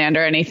Disneyland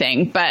or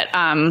anything, but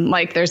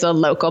there's a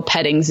local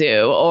petting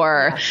zoo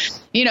or,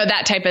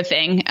 that type of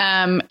thing.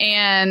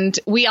 And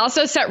we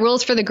also set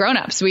rules for the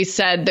grownups. We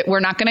said that we're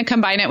not going to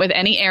combine it with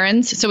any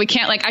errands. So we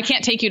can't I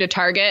can't take you to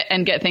Target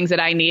and get things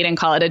that I need and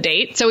call it a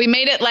date. So we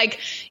made it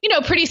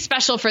pretty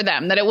special for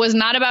them, that it was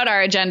not about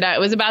our agenda. It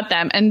was about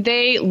them, and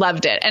they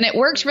loved it. And it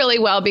worked really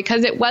well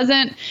because it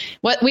wasn't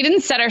we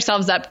didn't set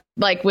ourselves up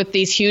with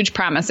these huge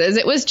promises.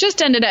 It was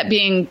just ended up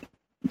being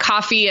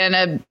coffee and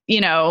a,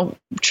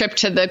 trip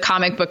to the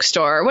comic book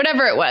store or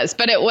whatever it was.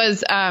 But it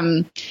was,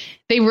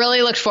 they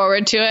really looked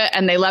forward to it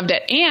and they loved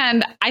it.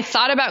 And I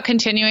thought about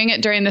continuing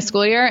it during the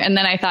school year. And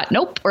then I thought,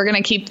 nope, we're going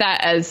to keep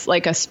that as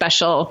a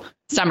special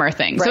summer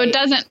thing. Right. So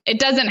it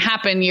doesn't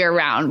happen year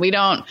round. We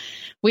don't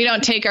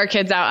take our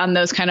kids out on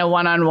those kind of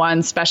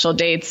one-on-one special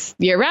dates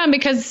year round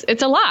because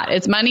it's a lot.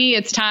 It's money,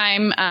 it's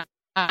time.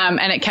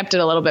 And it kept it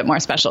a little bit more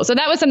special. So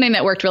that was something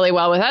that worked really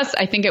well with us.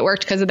 I think it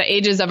worked because of the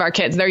ages of our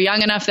kids. They're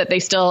young enough that they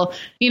still,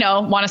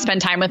 want to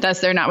spend time with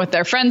us. They're not with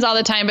their friends all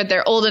the time, but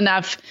they're old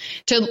enough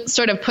to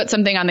sort of put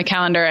something on the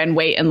calendar and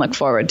wait and look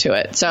forward to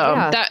it.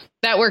 So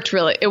that worked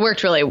really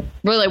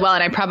well.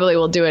 And I probably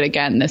will do it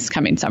again this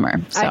coming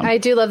summer. So. I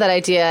do love that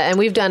idea. And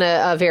we've done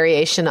a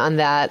variation on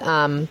that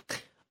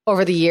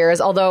over the years,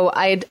 although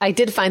I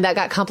did find that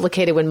got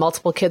complicated when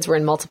multiple kids were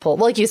in multiple.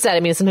 Well, like you said, I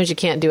mean, sometimes you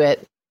can't do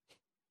it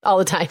all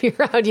the time year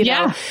round,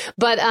 know,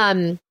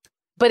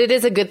 but it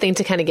is a good thing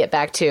to kind of get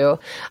back to.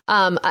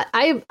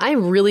 I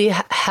really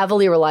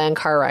heavily rely on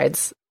car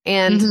rides,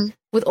 and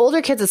with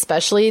older kids,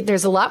 especially,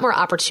 there's a lot more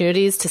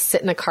opportunities to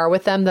sit in a car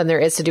with them than there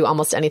is to do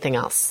almost anything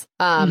else.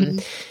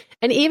 And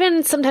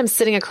even sometimes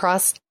sitting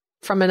across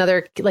from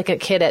another, a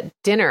kid at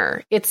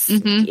dinner, it's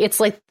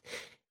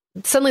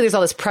suddenly there's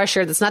all this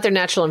pressure. That's not their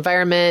natural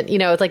environment.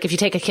 It's if you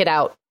take a kid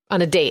out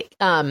on a date.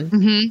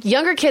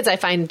 Younger kids, I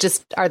find,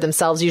 just are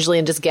themselves usually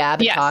and just gab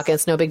and talk, and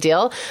it's no big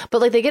deal.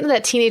 But they get into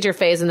that teenager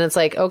phase, and it's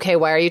okay,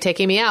 why are you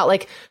taking me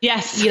out?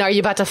 Yes, are you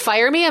about to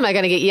fire me? Am I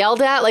going to get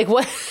yelled at?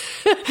 What?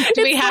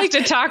 Do we have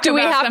to talk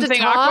about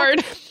something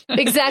awkward?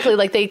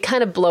 Exactly. They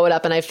kind of blow it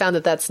up, and I found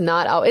that that's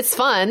not. It's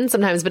fun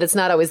sometimes, but it's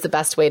not always the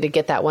best way to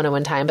get that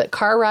one-on-one time. But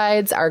car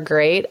rides are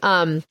great.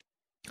 I'm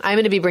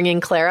going to be bringing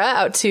Clara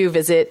out to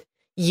visit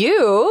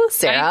you,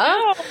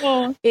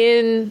 Sarah,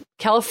 in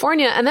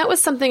California. And that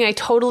was something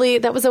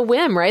that was a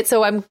whim, right?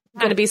 So I'm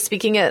going to be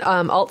speaking at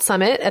Alt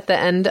Summit at the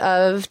end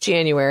of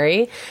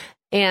January.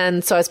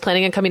 And so I was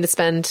planning on coming to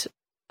spend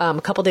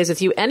a couple days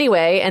with you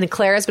anyway. And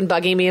Claire has been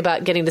bugging me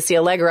about getting to see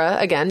Allegra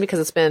again, because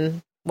it's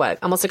been,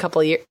 almost a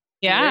couple of years?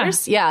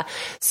 Yeah.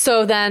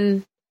 So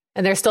then,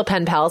 and they're still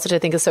pen pals, which I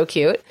think is so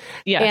cute.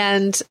 Yeah.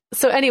 And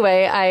so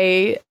anyway,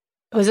 I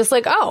was just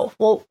like, oh,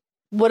 well,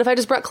 what if I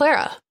just brought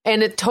Clara?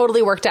 And it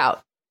totally worked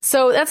out.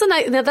 So that's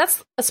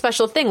a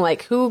special thing.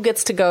 Like, who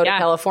gets to go to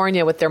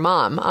California with their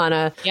mom on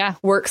a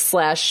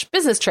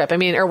work/business trip? I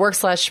mean, or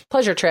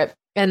work/pleasure trip.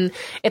 And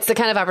it's the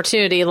kind of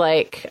opportunity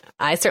like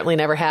I certainly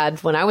never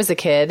had when I was a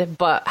kid,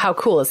 but how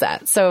cool is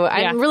that? So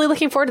I'm really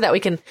looking forward to that. We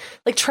can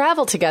like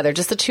travel together,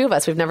 just the two of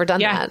us. We've never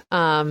done that.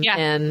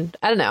 And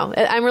I don't know.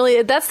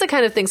 That's the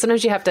kind of thing.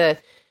 Sometimes you have to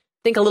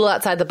think a little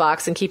outside the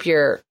box and keep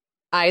your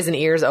eyes and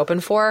ears open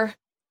for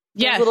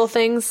those little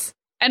things.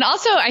 And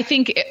also, I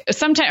think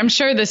sometimes, I'm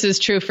sure this is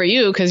true for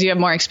you because you have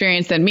more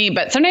experience than me,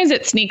 but sometimes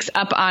it sneaks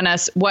up on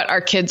us what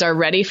our kids are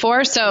ready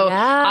for. So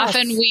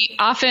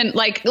often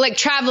like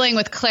traveling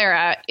with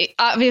Clara,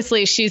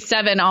 obviously she's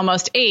 7,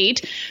 almost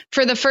 8.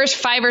 For the first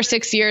 5 or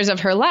 6 years of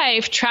her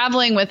life,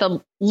 traveling with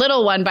a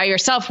little one by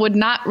yourself would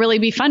not really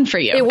be fun for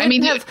you. It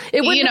wouldn't have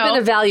been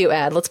a value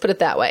add. Let's put it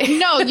that way.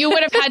 No, you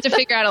would have had to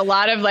figure out a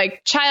lot of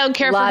like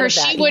childcare for her.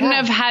 She wouldn't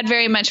have had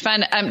very much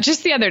fun.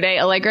 Just the other day,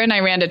 Allegra and I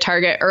ran to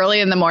Target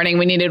early in the morning.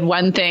 We needed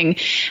one thing.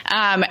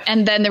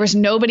 And then there was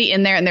nobody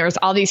in there and there was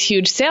all these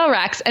huge sale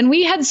racks. And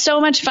we had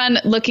so much fun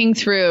looking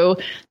through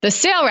the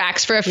sale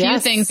racks for a few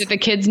things that the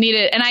kids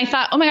needed. And I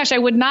thought, oh my gosh, I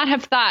would not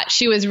have thought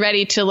she was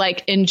ready to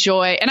like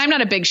enjoy. And I'm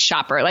not a big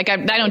shopper. Like I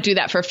don't do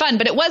that for fun,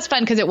 but it was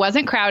fun because it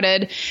wasn't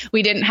crowded.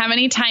 We didn't have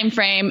any time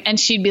frame, and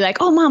she'd be like,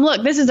 "Oh, Mom,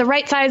 look, this is the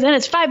right size, and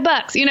it's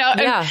 $5." You know,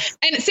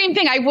 and same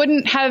thing. I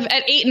wouldn't have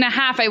at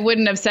 8.5. I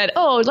wouldn't have said,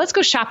 "Oh, let's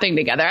go shopping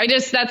together."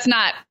 That's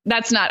not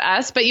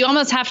us. But you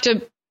almost have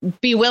to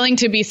be willing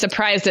to be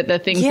surprised at the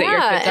things that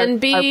your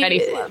kids are ready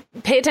for.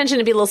 Pay attention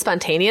and be a little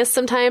spontaneous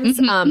sometimes.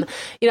 I'm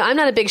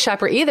not a big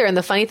shopper either. And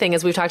the funny thing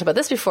is, we've talked about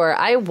this before.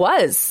 I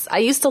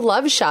used to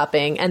love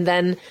shopping, and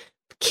then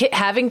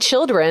having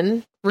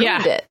children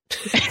ruined it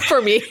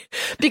for me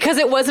because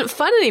it wasn't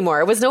fun anymore.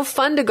 It was no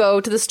fun to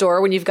go to the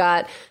store when you've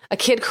got a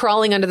kid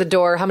crawling under the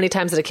door. How many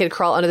times did a kid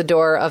crawl under the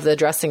door of the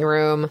dressing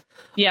room?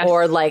 Yes.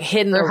 Or like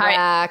hide in the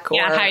rack.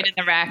 Hide in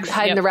the racks.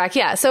 Hide in the rack.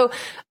 Yeah. So,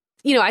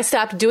 I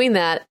stopped doing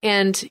that,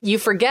 and you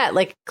forget,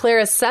 like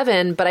Clara's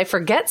 7, but I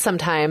forget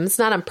sometimes,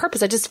 not on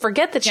purpose. I just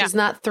forget that she's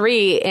not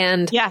 3.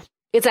 And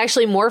it's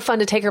actually more fun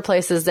to take her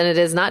places than it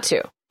is not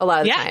to a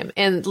lot of the time.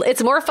 And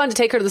it's more fun to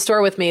take her to the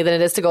store with me than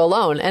it is to go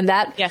alone. And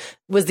that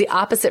was the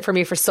opposite for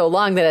me for so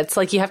long that it's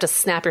like you have to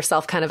snap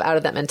yourself kind of out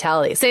of that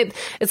mentality.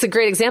 It's a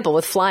great example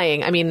with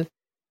flying. I mean,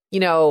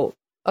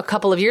 a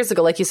couple of years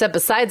ago, like you said,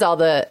 besides all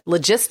the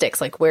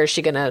logistics, like where's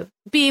she going to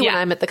be when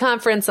I'm at the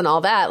conference and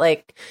all that,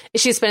 like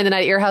is she spending the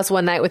night at your house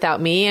one night without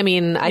me? I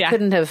mean, I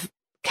couldn't have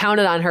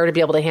counted on her to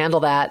be able to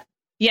handle that.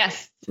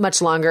 Yes.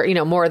 Much longer,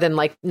 more than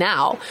like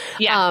now.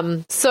 Yeah.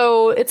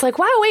 So it's like,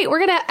 wow, wait,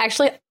 we're going to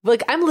actually,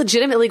 like, I'm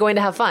legitimately going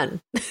to have fun.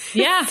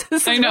 Yeah.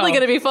 This is really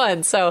going to be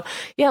fun. So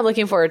yeah, I'm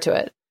looking forward to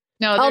it.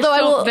 No,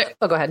 although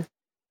go ahead.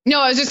 No,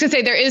 I was just gonna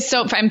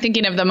say I'm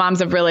thinking of the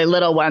moms of really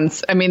little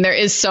ones. I mean, there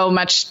is so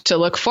much to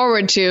look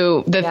forward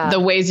to, the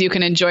ways you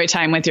can enjoy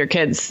time with your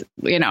kids,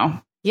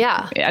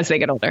 as they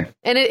get older.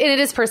 And it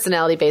is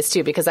personality based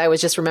too, because I was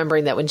just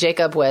remembering that when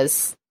Jacob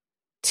was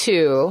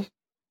 2,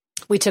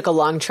 we took a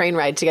long train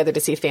ride together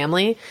to see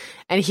family,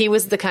 and he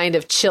was the kind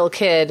of chill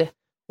kid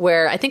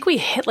where I think we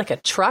hit like a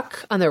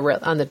truck on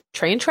the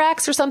train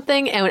tracks or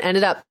something, and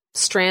ended up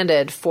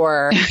stranded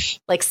for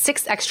like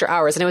 6 extra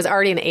hours, and it was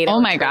already an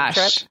 8-hour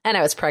trip. And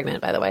I was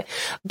pregnant, by the way.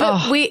 But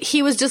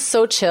he was just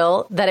so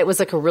chill that it was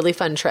like a really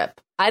fun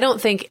trip. I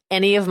don't think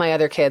any of my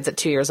other kids at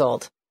 2 years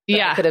old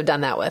I could have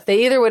done that with.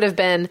 They either would have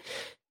been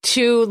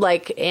too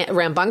like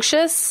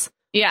rambunctious,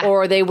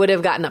 or they would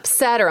have gotten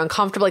upset or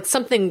uncomfortable. Like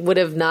something would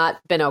have not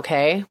been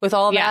okay with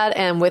all of that.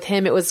 And with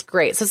him, it was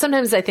great. So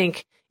sometimes I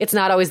think it's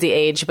not always the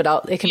age, but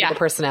it can be the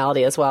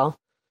personality as well.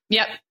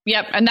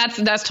 Yep. And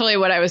that's totally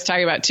what I was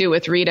talking about too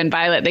with Reed and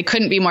Violet. They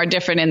couldn't be more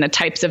different in the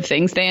types of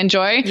things they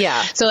enjoy.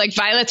 Yeah. So like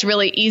Violet's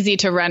really easy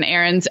to run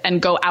errands and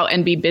go out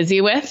and be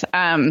busy with,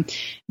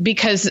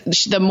 because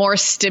the more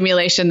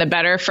stimulation, the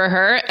better for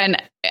her.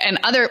 And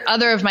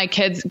other of my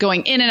kids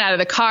going in and out of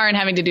the car and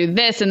having to do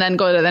this and then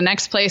go to the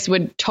next place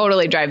would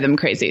totally drive them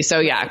crazy. So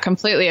yeah,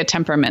 completely a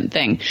temperament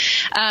thing.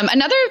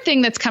 Another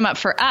thing that's come up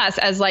for us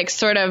as like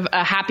sort of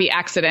a happy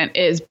accident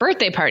is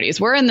birthday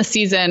parties. We're in the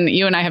season,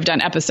 you and I have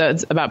done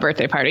episodes about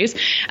birthday parties. parties.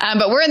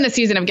 But we're in the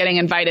season of getting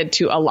invited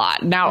to a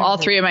lot. Now, all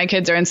three of my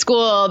kids are in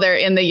school. They're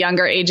in the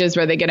younger ages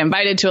where they get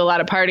invited to a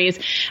lot of parties.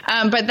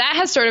 But that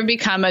has sort of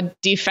become a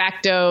de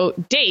facto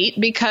date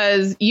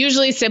because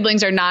usually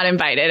siblings are not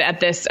invited at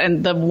this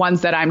and the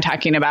ones that I'm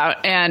talking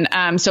about.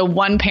 And so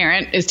one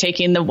parent is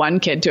taking the one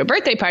kid to a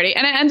birthday party,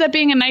 and it ends up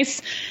being a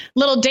nice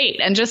little date.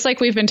 And just like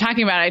we've been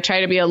talking about, I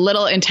try to be a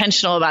little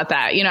intentional about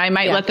that. You know, I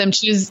might let them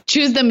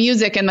choose the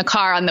music in the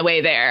car on the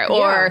way there,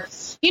 or,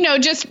 you know,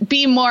 just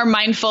be more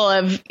mindful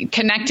of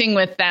connecting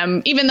with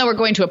them. Even though we're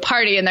going to a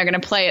party and they're going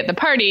to play at the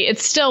party,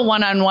 it's still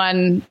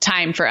one-on-one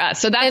time for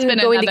us. So that's been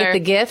going to get the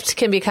gift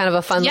can be kind of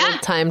a fun little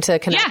time to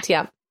connect.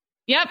 Yeah.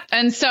 Yep.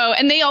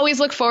 And they always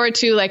look forward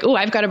to like, oh,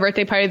 I've got a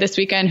birthday party this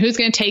weekend. Who's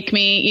going to take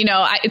me? You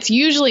know, it's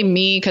usually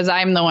me because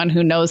I'm the one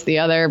who knows the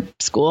other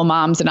school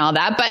moms and all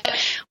that. But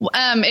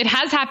it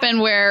has happened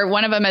where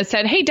one of them has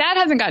said, hey, Dad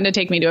hasn't gotten to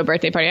take me to a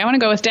birthday party. I want to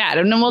go with Dad.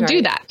 And then we'll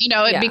do that. You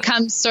know, it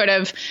becomes sort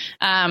of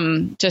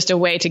just a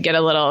way to get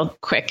a little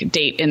quick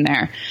date in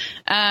there.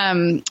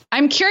 I'm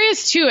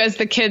curious, too, as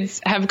the kids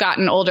have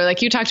gotten older,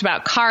 like you talked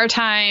about car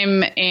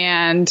time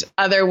and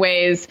other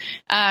ways.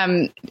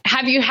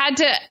 Have you had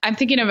to, I'm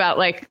thinking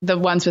about like the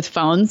ones with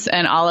phones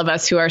and all of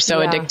us who are so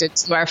addicted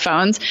to our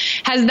phones.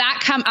 Has that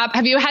come up?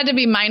 Have you had to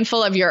be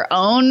mindful of your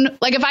own?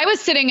 Like if I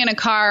was sitting in a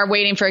car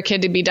waiting for a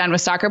kid to be done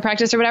with soccer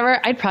practice or whatever,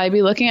 I'd probably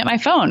be looking at my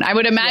phone. I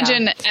would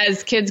imagine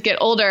as kids get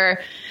older.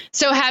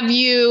 So have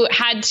you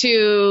had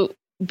to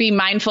be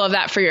mindful of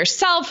that for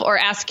yourself or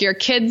ask your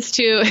kids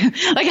to,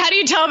 like, how do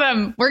you tell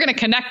them we're going to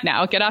connect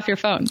now? Get off your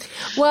phone.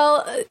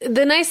 Well,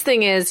 the nice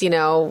thing is, you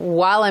know,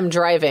 while I'm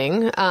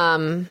driving,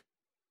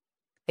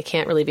 I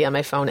can't really be on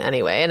my phone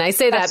anyway. And I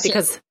say that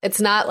because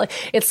it's not like,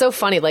 it's so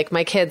funny. Like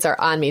my kids are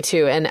on me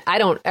too. And I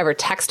don't ever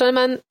text them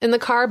in the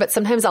car, but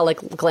sometimes I'll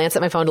like glance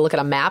at my phone to look at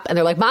a map and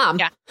they're like, Mom,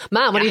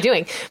 what are you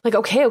doing? I'm like,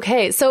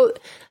 okay. So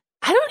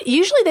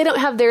usually they don't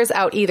have theirs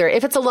out either.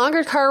 If it's a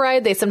longer car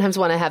ride, they sometimes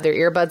want to have their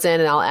earbuds in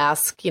and I'll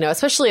ask, you know,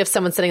 especially if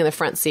someone's sitting in the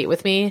front seat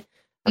with me,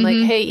 I'm like,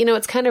 hey, you know,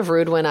 it's kind of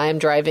rude when I'm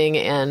driving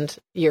and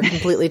you're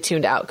completely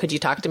tuned out. Could you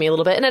talk to me a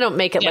little bit? And I don't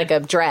make it like a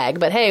drag,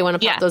 but hey, I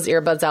want to pop those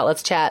earbuds out.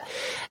 Let's chat.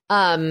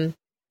 And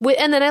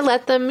then I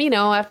let them, you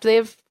know,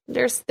 after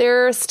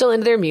they're still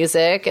into their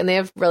music and they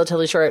have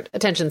relatively short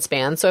attention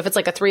span. So if it's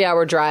like a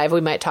 3-hour drive,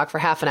 we might talk for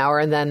half an hour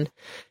and then,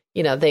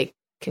 you know, they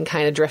can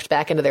kind of drift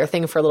back into their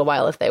thing for a little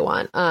while if they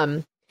want.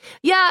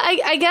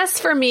 I guess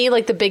for me,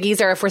 like the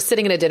biggies are if we're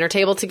sitting at a dinner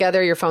table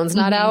together, your phone's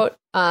not out.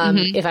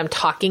 If I'm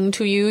talking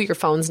to you, your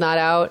phone's not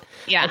out.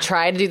 I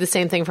try to do the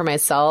same thing for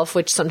myself,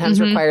 which sometimes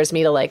requires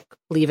me to like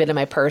leave it in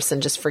my purse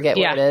and just forget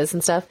where it is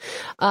and stuff.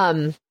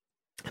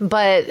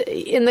 But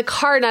in the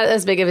car, not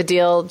as big of a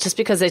deal just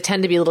because they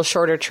tend to be little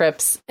shorter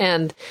trips.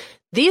 And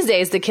these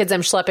days, the kids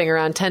I'm schlepping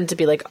around tend to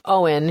be like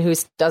Owen, who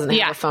doesn't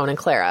have a phone, and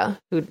Clara,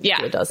 who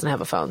doesn't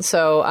have a phone.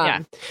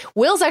 So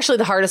Will's actually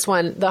the hardest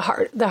one. The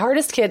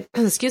hardest kid,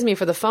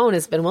 for the phone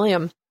has been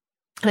William.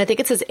 And I think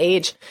it's his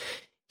age.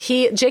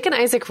 Jake and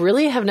Isaac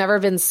really have never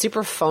been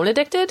super phone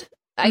addicted.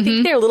 I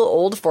think they're a little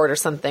old for it or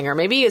something. Or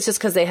maybe it's just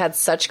because they had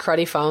such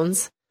cruddy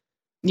phones.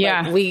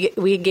 Yeah. Like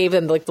we gave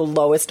them like the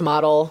lowest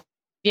model.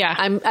 Yeah.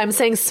 I'm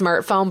saying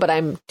smartphone, but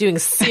I'm doing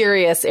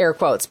serious air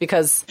quotes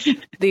because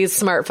these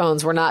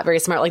smartphones were not very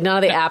smart. Like none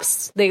of the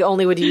apps, they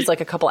only would use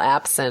like a couple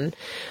apps. And,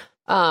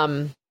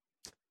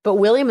 but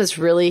William is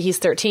he's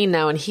 13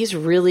 now and he's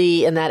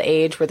really in that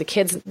age where the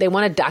kids, they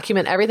want to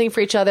document everything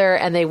for each other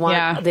and they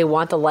want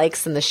the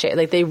likes and the share.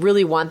 Like they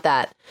really want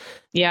that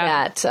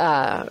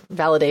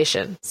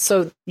validation.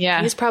 So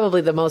he's probably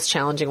the most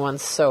challenging one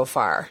so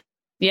far.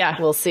 Yeah.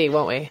 We'll see,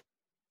 won't we?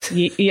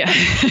 Yeah.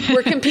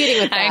 We're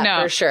competing with that I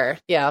know. For sure.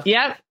 Yeah.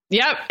 Yep.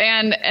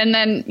 And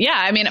then,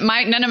 I mean,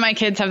 none of my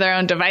kids have their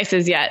own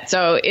devices yet.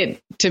 So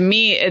to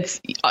me,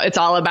 it's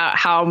all about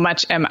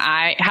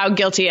how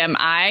guilty am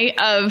I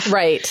of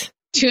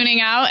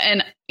tuning out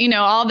and, you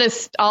know,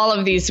 all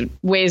of these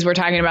ways we're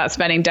talking about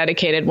spending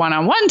dedicated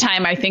one-on-one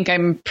time. I think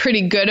I'm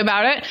pretty good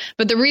about it.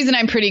 But the reason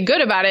I'm pretty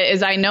good about it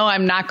is I know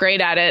I'm not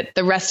great at it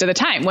the rest of the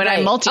time when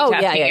I'm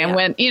multitasking and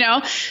when, you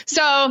know,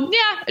 so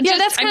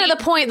that's kind of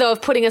the point though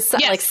of putting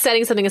like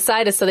setting something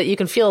aside is so that you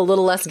can feel a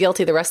little less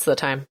guilty the rest of the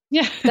time.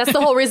 Yeah. That's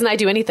the whole reason I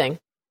do anything.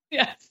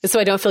 Yeah. So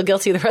I don't feel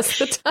guilty the rest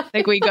of the time.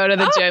 Like we go to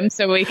the gym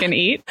so we can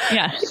eat.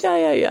 Yeah.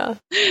 Yeah.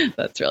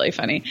 That's really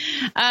funny.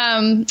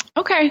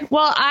 Okay.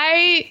 Well,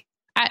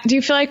 do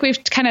you feel like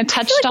we've kind of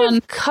touched on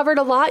we've covered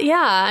a lot? Yeah.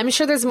 I'm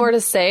sure there's more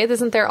to say.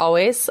 Isn't there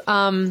always?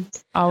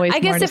 Always. I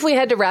guess if we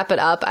had to wrap it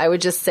up, I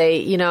would just say,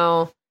 you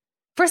know,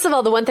 first of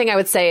all, the one thing I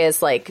would say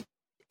is like,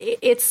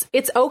 it's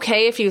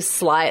okay if you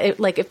slide,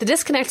 like if the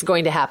disconnect's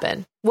going to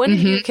happen, one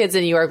of your kids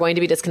and you are going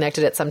to be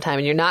disconnected at some time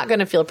and you're not going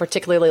to feel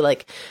particularly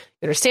like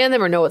you understand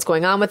them or know what's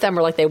going on with them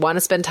or like they want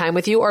to spend time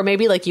with you or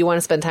maybe like you want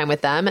to spend time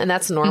with them and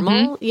that's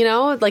normal, you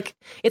know, like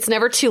it's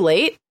never too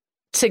late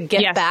to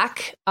get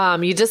back.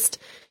 You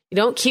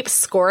don't keep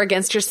score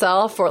against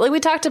yourself or like we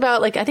talked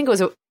about, like, I think it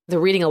was the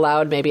reading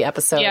aloud maybe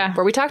episode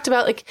where we talked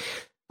about like,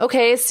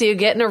 okay, so you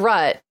get in a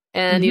rut.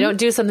 and you don't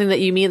do something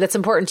that's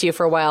important to you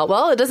for a while,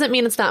 well, it doesn't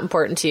mean it's not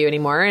important to you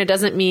anymore. And it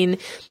doesn't mean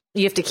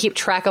you have to keep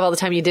track of all the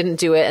time you didn't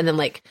do it. And then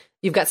like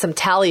you've got some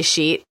tally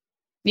sheet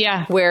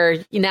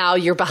where now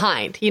you're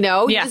behind, you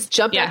just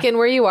jump back in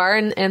where you are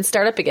and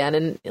start up again.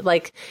 And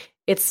like,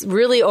 it's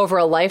really over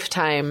a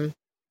lifetime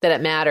that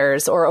it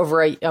matters, or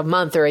over a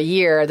month or a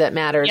year that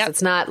matters. Yep.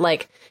 It's not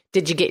like,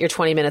 did you get your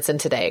 20 minutes in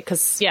today?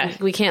 Because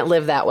we can't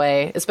live that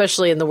way,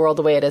 especially in the world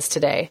the way it is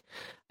today.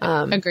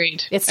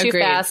 Agreed. It's too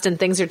fast and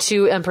things are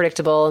too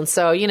unpredictable. And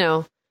so,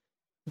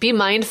 be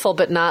mindful,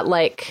 but not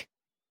like,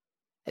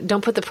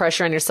 don't put the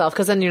pressure on yourself,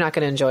 because then you're not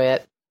going to enjoy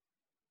it.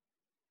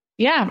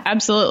 Yeah,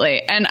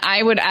 absolutely. And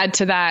I would add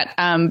to that,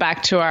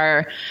 back to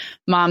our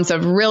moms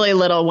of really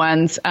little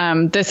ones,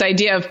 this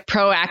idea of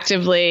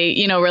proactively,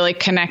 really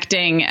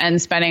connecting and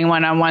spending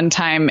one-on-one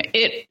time,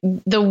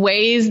 the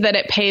ways that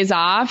it pays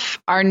off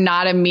are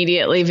not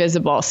immediately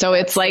visible. So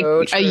it's like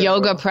a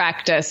yoga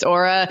practice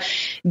or a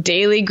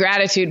daily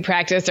gratitude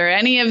practice or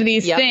any of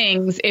these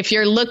things. If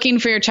you're looking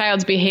for your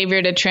child's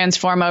behavior to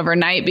transform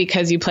overnight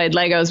because you played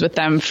Legos with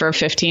them for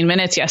 15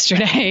 minutes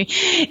yesterday,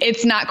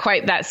 it's not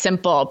quite that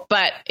simple.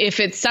 But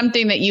if it's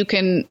something that you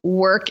can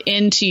work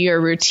into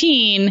your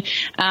routine,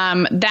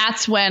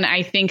 that's when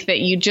I think that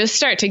you just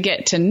start to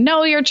get to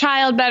know your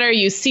child better.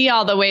 You see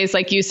all the ways,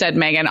 like you said,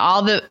 Megan,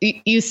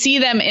 you see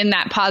them in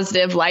that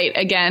positive light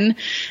again.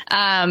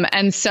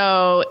 And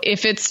so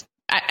if it's,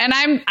 and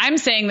I'm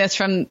saying this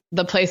from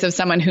the place of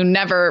someone who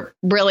never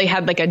really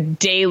had like a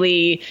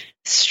daily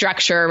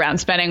structure around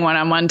spending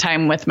one-on-one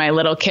time with my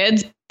little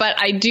kids. But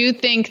I do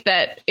think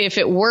that if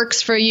it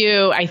works for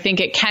you, I think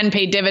it can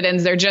pay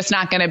dividends. They're just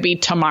not going to be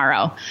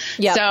tomorrow.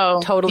 Yeah,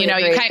 so totally. You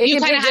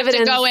kind of have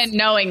to go in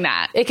knowing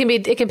that it can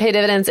pay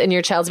dividends in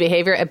your child's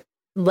behavior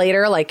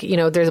later. Like,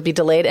 there'll be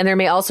delayed, and there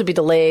may also be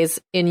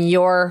delays in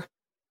your,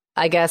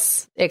 I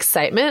guess,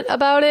 excitement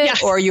about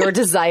it or your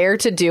desire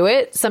to do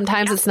it.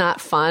 Sometimes it's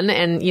not fun,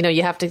 and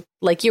you have to,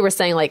 like you were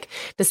saying, like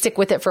to stick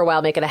with it for a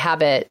while, make it a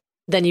habit.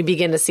 Then you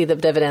begin to see the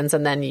dividends,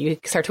 and then you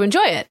start to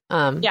enjoy it.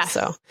 And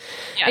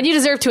you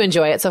deserve to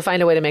enjoy it. So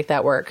find a way to make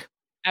that work.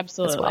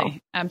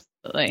 Absolutely.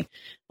 Absolutely.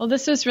 Well,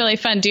 this was really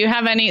fun. Do you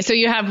have so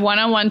you have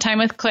one-on-one time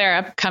with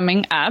Clara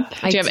coming up.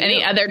 Do you have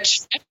any other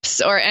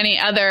trips or any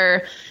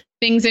other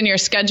things in your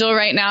schedule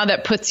right now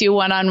that puts you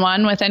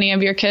one-on-one with any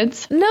of your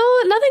kids? No,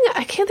 nothing.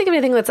 I can't think of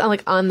anything that's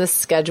on the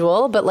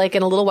schedule, but like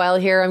in a little while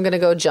here, I'm going to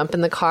go jump in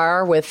the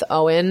car with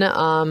Owen.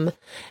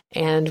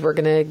 And we're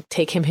going to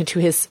take him into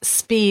his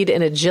speed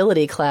and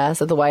agility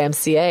class at the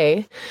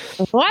YMCA.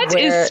 What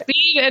is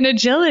speed and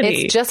agility?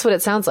 It's just what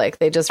it sounds like.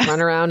 They just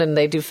run around and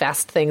they do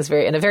fast things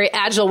in a very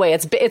agile way.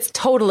 It's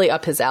totally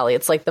up his alley.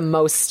 It's like the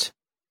most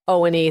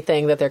Owen-y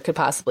thing that there could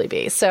possibly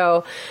be.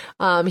 So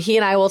he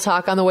and I will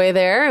talk on the way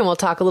there, and we'll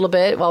talk a little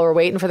bit while we're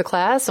waiting for the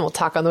class, and we'll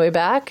talk on the way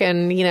back.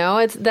 And,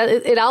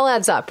 it all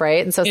adds up,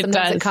 right? And so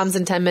sometimes it comes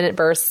in 10-minute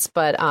bursts,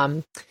 but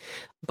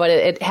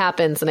it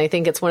happens. And I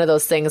think it's one of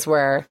those things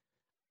where,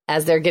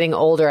 as they're getting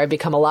older, I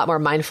become a lot more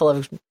mindful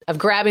of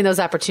grabbing those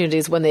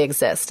opportunities when they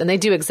exist. And they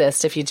do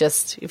exist if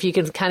you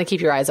can kind of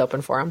keep your eyes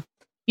open for them.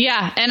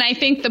 Yeah. And I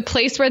think the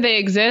place where they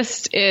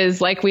exist is,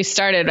 like we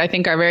started, I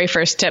think our very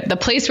first tip, the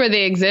place where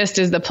they exist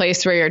is the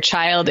place where your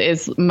child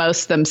is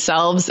most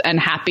themselves and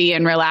happy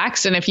and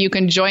relaxed. And if you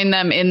can join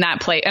them in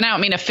that place, and I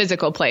don't mean a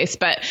physical place,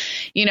 but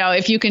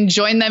if you can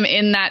join them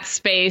in that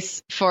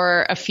space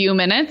for a few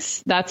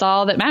minutes, that's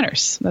all that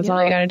matters. That's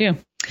all you got to do.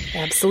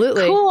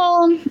 Absolutely.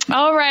 Cool.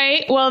 All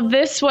right. Well,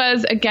 this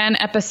was, again,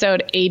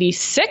 episode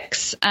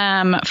 86.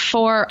 I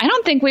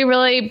don't think we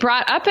really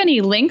brought up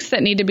any links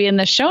that need to be in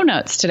the show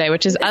notes today,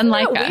 which is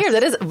unlike us. Weird.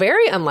 That is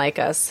very unlike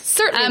us.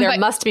 Certainly there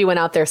must be one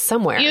out there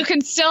somewhere. You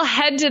can still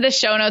head to the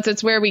show notes.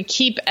 It's where we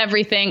keep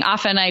everything.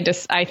 Often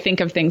I think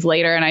of things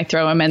later and I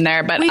throw them in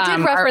there. But we did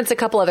reference a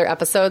couple other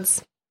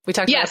episodes. We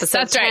talked about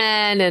episode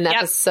 10 and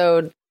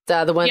episode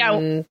the one,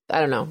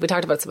 I don't know. We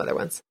talked about some other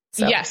ones.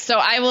 So. Yes. So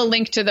I will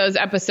link to those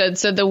episodes.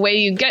 So the way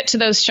you get to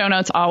those show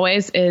notes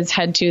always is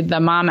head to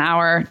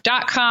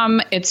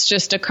themomhour.com. It's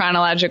just a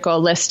chronological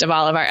list of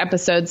all of our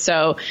episodes.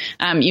 So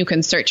you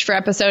can search for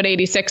episode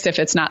 86 if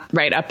it's not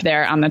right up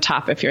there on the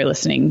top, if you're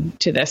listening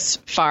to this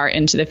far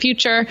into the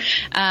future.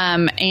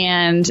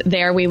 And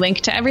there we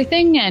link to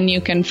everything, and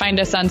you can find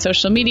us on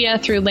social media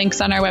through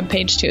links on our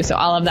webpage too. So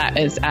all of that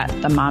is at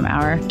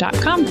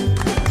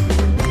themomhour.com.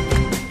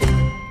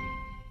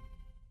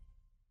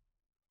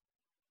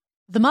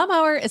 The Mom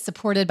Hour is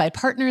supported by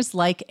partners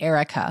like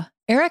Erica.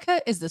 Erica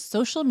is the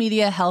social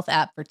media health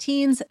app for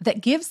teens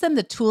that gives them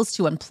the tools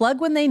to unplug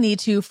when they need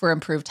to for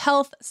improved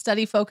health,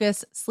 study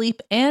focus,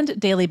 sleep, and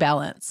daily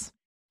balance.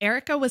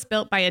 Erica was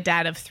built by a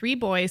dad of 3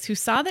 boys who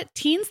saw that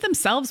teens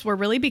themselves were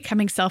really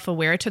becoming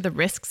self-aware to the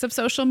risks of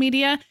social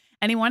media,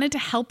 and he wanted to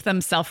help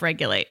them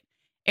self-regulate.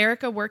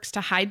 Erica works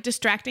to hide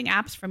distracting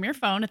apps from your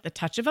phone at the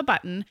touch of a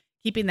button,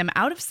 keeping them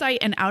out of sight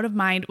and out of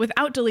mind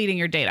without deleting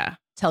your data.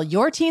 Tell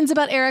your teens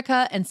about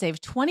Erica and save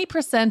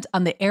 20%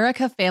 on the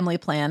Erica family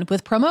plan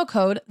with promo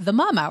code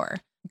TheMomHour.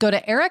 Go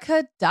to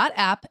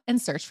Erica.app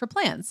and search for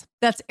plans.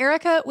 That's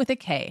Erica with a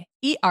K,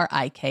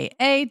 ERIKA.app,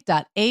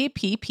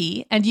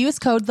 and use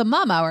code The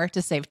Mom Hour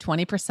to save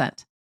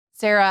 20%.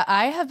 Sarah,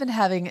 I have been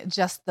having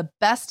just the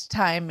best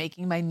time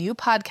making my new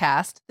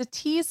podcast, The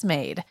Teas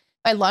Made.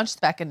 I launched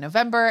back in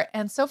November,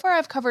 and so far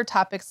I've covered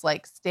topics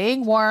like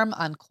staying warm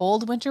on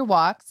cold winter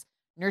walks,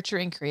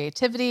 nurturing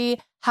creativity,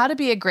 how to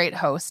be a great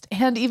host,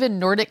 and even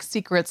Nordic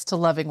secrets to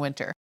loving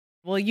winter.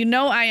 Well, you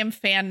know I am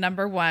fan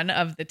number one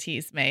of The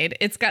Teas Made.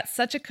 It's got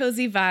such a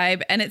cozy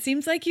vibe, and it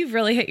seems like you've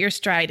really hit your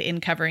stride in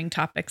covering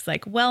topics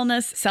like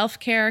wellness,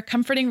 self-care,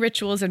 comforting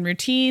rituals and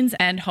routines,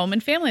 and home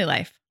and family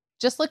life.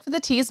 Just look for The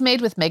Teas Made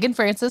with Megan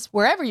Francis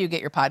wherever you get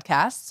your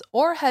podcasts,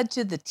 or head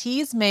to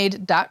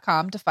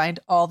theteasmade.com to find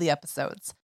all the episodes.